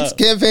gonna be your next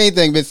campaign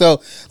thing. But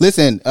so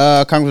listen,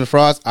 Congressman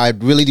Frost, I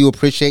really do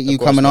appreciate you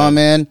coming on,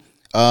 man.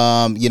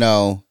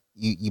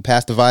 You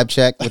passed the vibe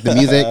check with the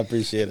music. I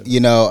appreciate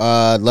it.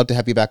 Love to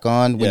have you back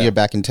on when you're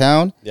back in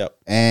town. Yep.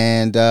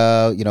 And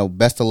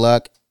best of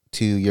luck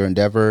to your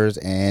endeavors,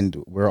 and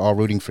we're all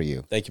rooting for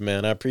you. Thank you,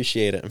 man. I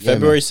appreciate it. And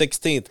February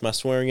 16th, my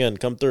swearing in,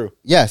 come through.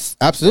 Yes,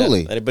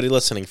 absolutely. Yeah, anybody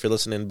listening, if you're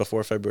listening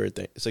before February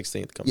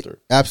 16th, come through.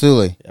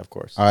 Absolutely. Yeah, of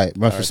course. All right,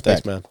 much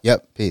respect. Thanks, man.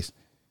 Yep, peace.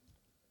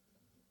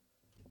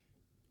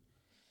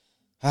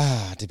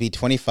 To be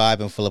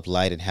 25 and full of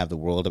light and have the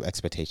world of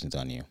expectations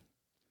on you.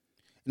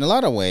 In a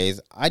lot of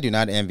ways, I do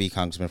not envy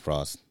Congressman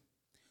Frost.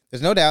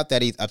 There's no doubt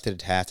that he's up to the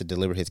task to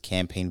deliver his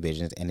campaign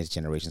visions and his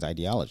generation's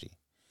ideology.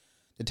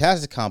 The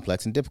task is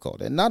complex and difficult,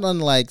 and not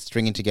unlike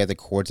stringing together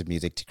chords of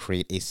music to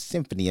create a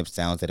symphony of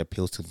sounds that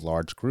appeals to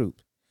large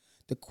groups.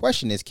 The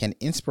question is, can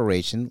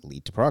inspiration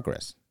lead to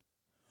progress?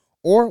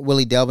 Or will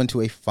he delve into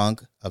a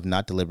funk of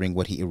not delivering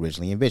what he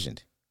originally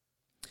envisioned?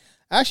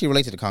 I actually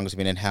relate to the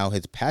Congressman and how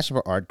his passion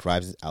for art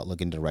drives his outlook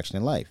and direction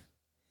in life.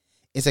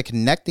 It's a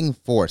connecting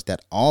force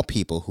that all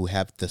people who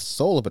have the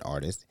soul of an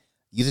artist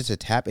use it to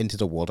tap into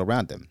the world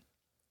around them.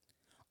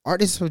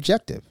 Art is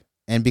subjective,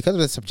 and because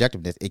of its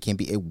subjectiveness, it can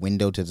be a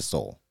window to the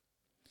soul.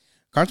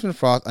 Congressman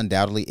Frost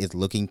undoubtedly is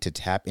looking to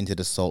tap into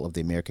the soul of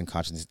the American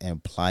consciousness and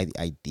apply the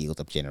ideals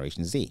of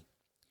Generation Z.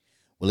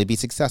 Will he be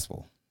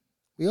successful?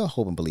 We all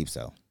hope and believe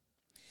so.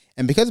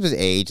 And because of his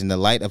age and the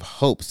light of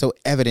hope so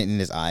evident in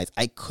his eyes,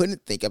 I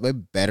couldn't think of a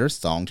better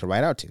song to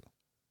write out to.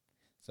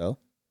 So,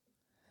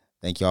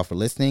 thank y'all for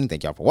listening.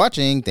 Thank y'all for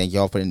watching. Thank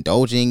y'all for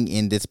indulging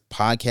in this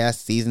podcast,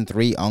 Season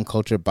 3,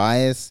 Uncultured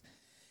Bias.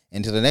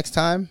 Until the next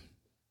time,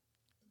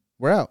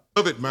 we're out.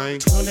 Love it, man.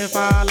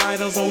 25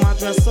 lighters on my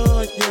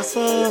dresser, yes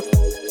sir.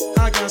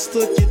 I got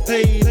to get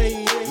paid.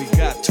 We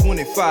got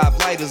 25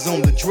 lighters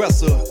on the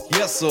dresser,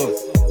 yes sir.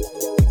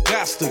 We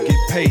got to get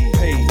paid.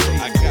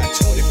 I got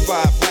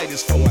 25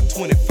 lighters for my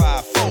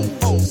 25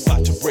 foes.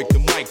 About to break the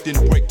mic,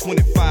 then break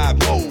 25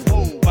 more.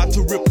 About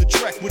to rip the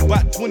track with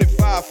about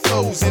 25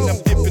 flows. And I'm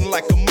dipping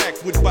like a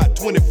Mac with about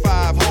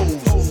 25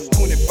 hoes.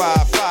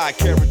 25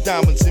 5-carat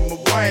diamonds in my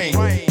ring.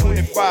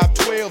 25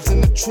 12s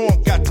in the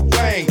trunk, got the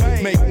bang.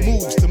 Make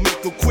moves to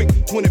make a quick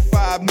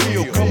 25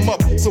 mil. Come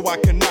up so I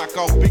can knock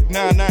off big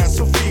 99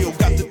 Seville.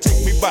 Got to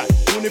take me by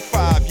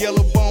 25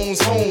 yellow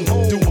bones home.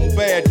 Do them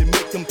bad to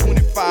make them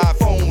 25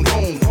 phone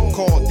home.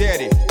 Call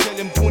daddy, tell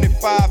him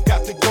 25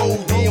 got to go.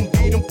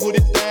 DMD them put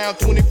it down,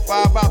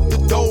 25 out the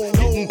door.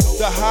 Hitting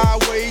the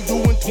highway,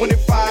 doing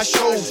 25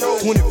 shows.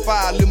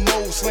 25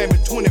 limos,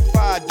 slamming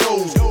 25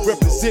 doors.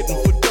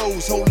 Representing for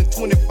those holding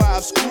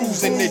 25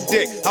 screws in their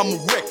deck. I'm a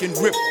wreck and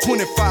rip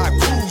 25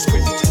 crews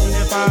with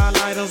 25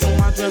 lighters on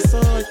my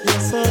dresser,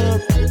 yes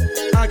sir.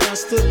 I got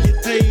to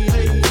get paid.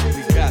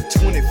 We got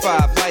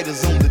 25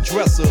 lighters on the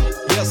dresser,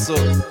 yes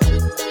sir.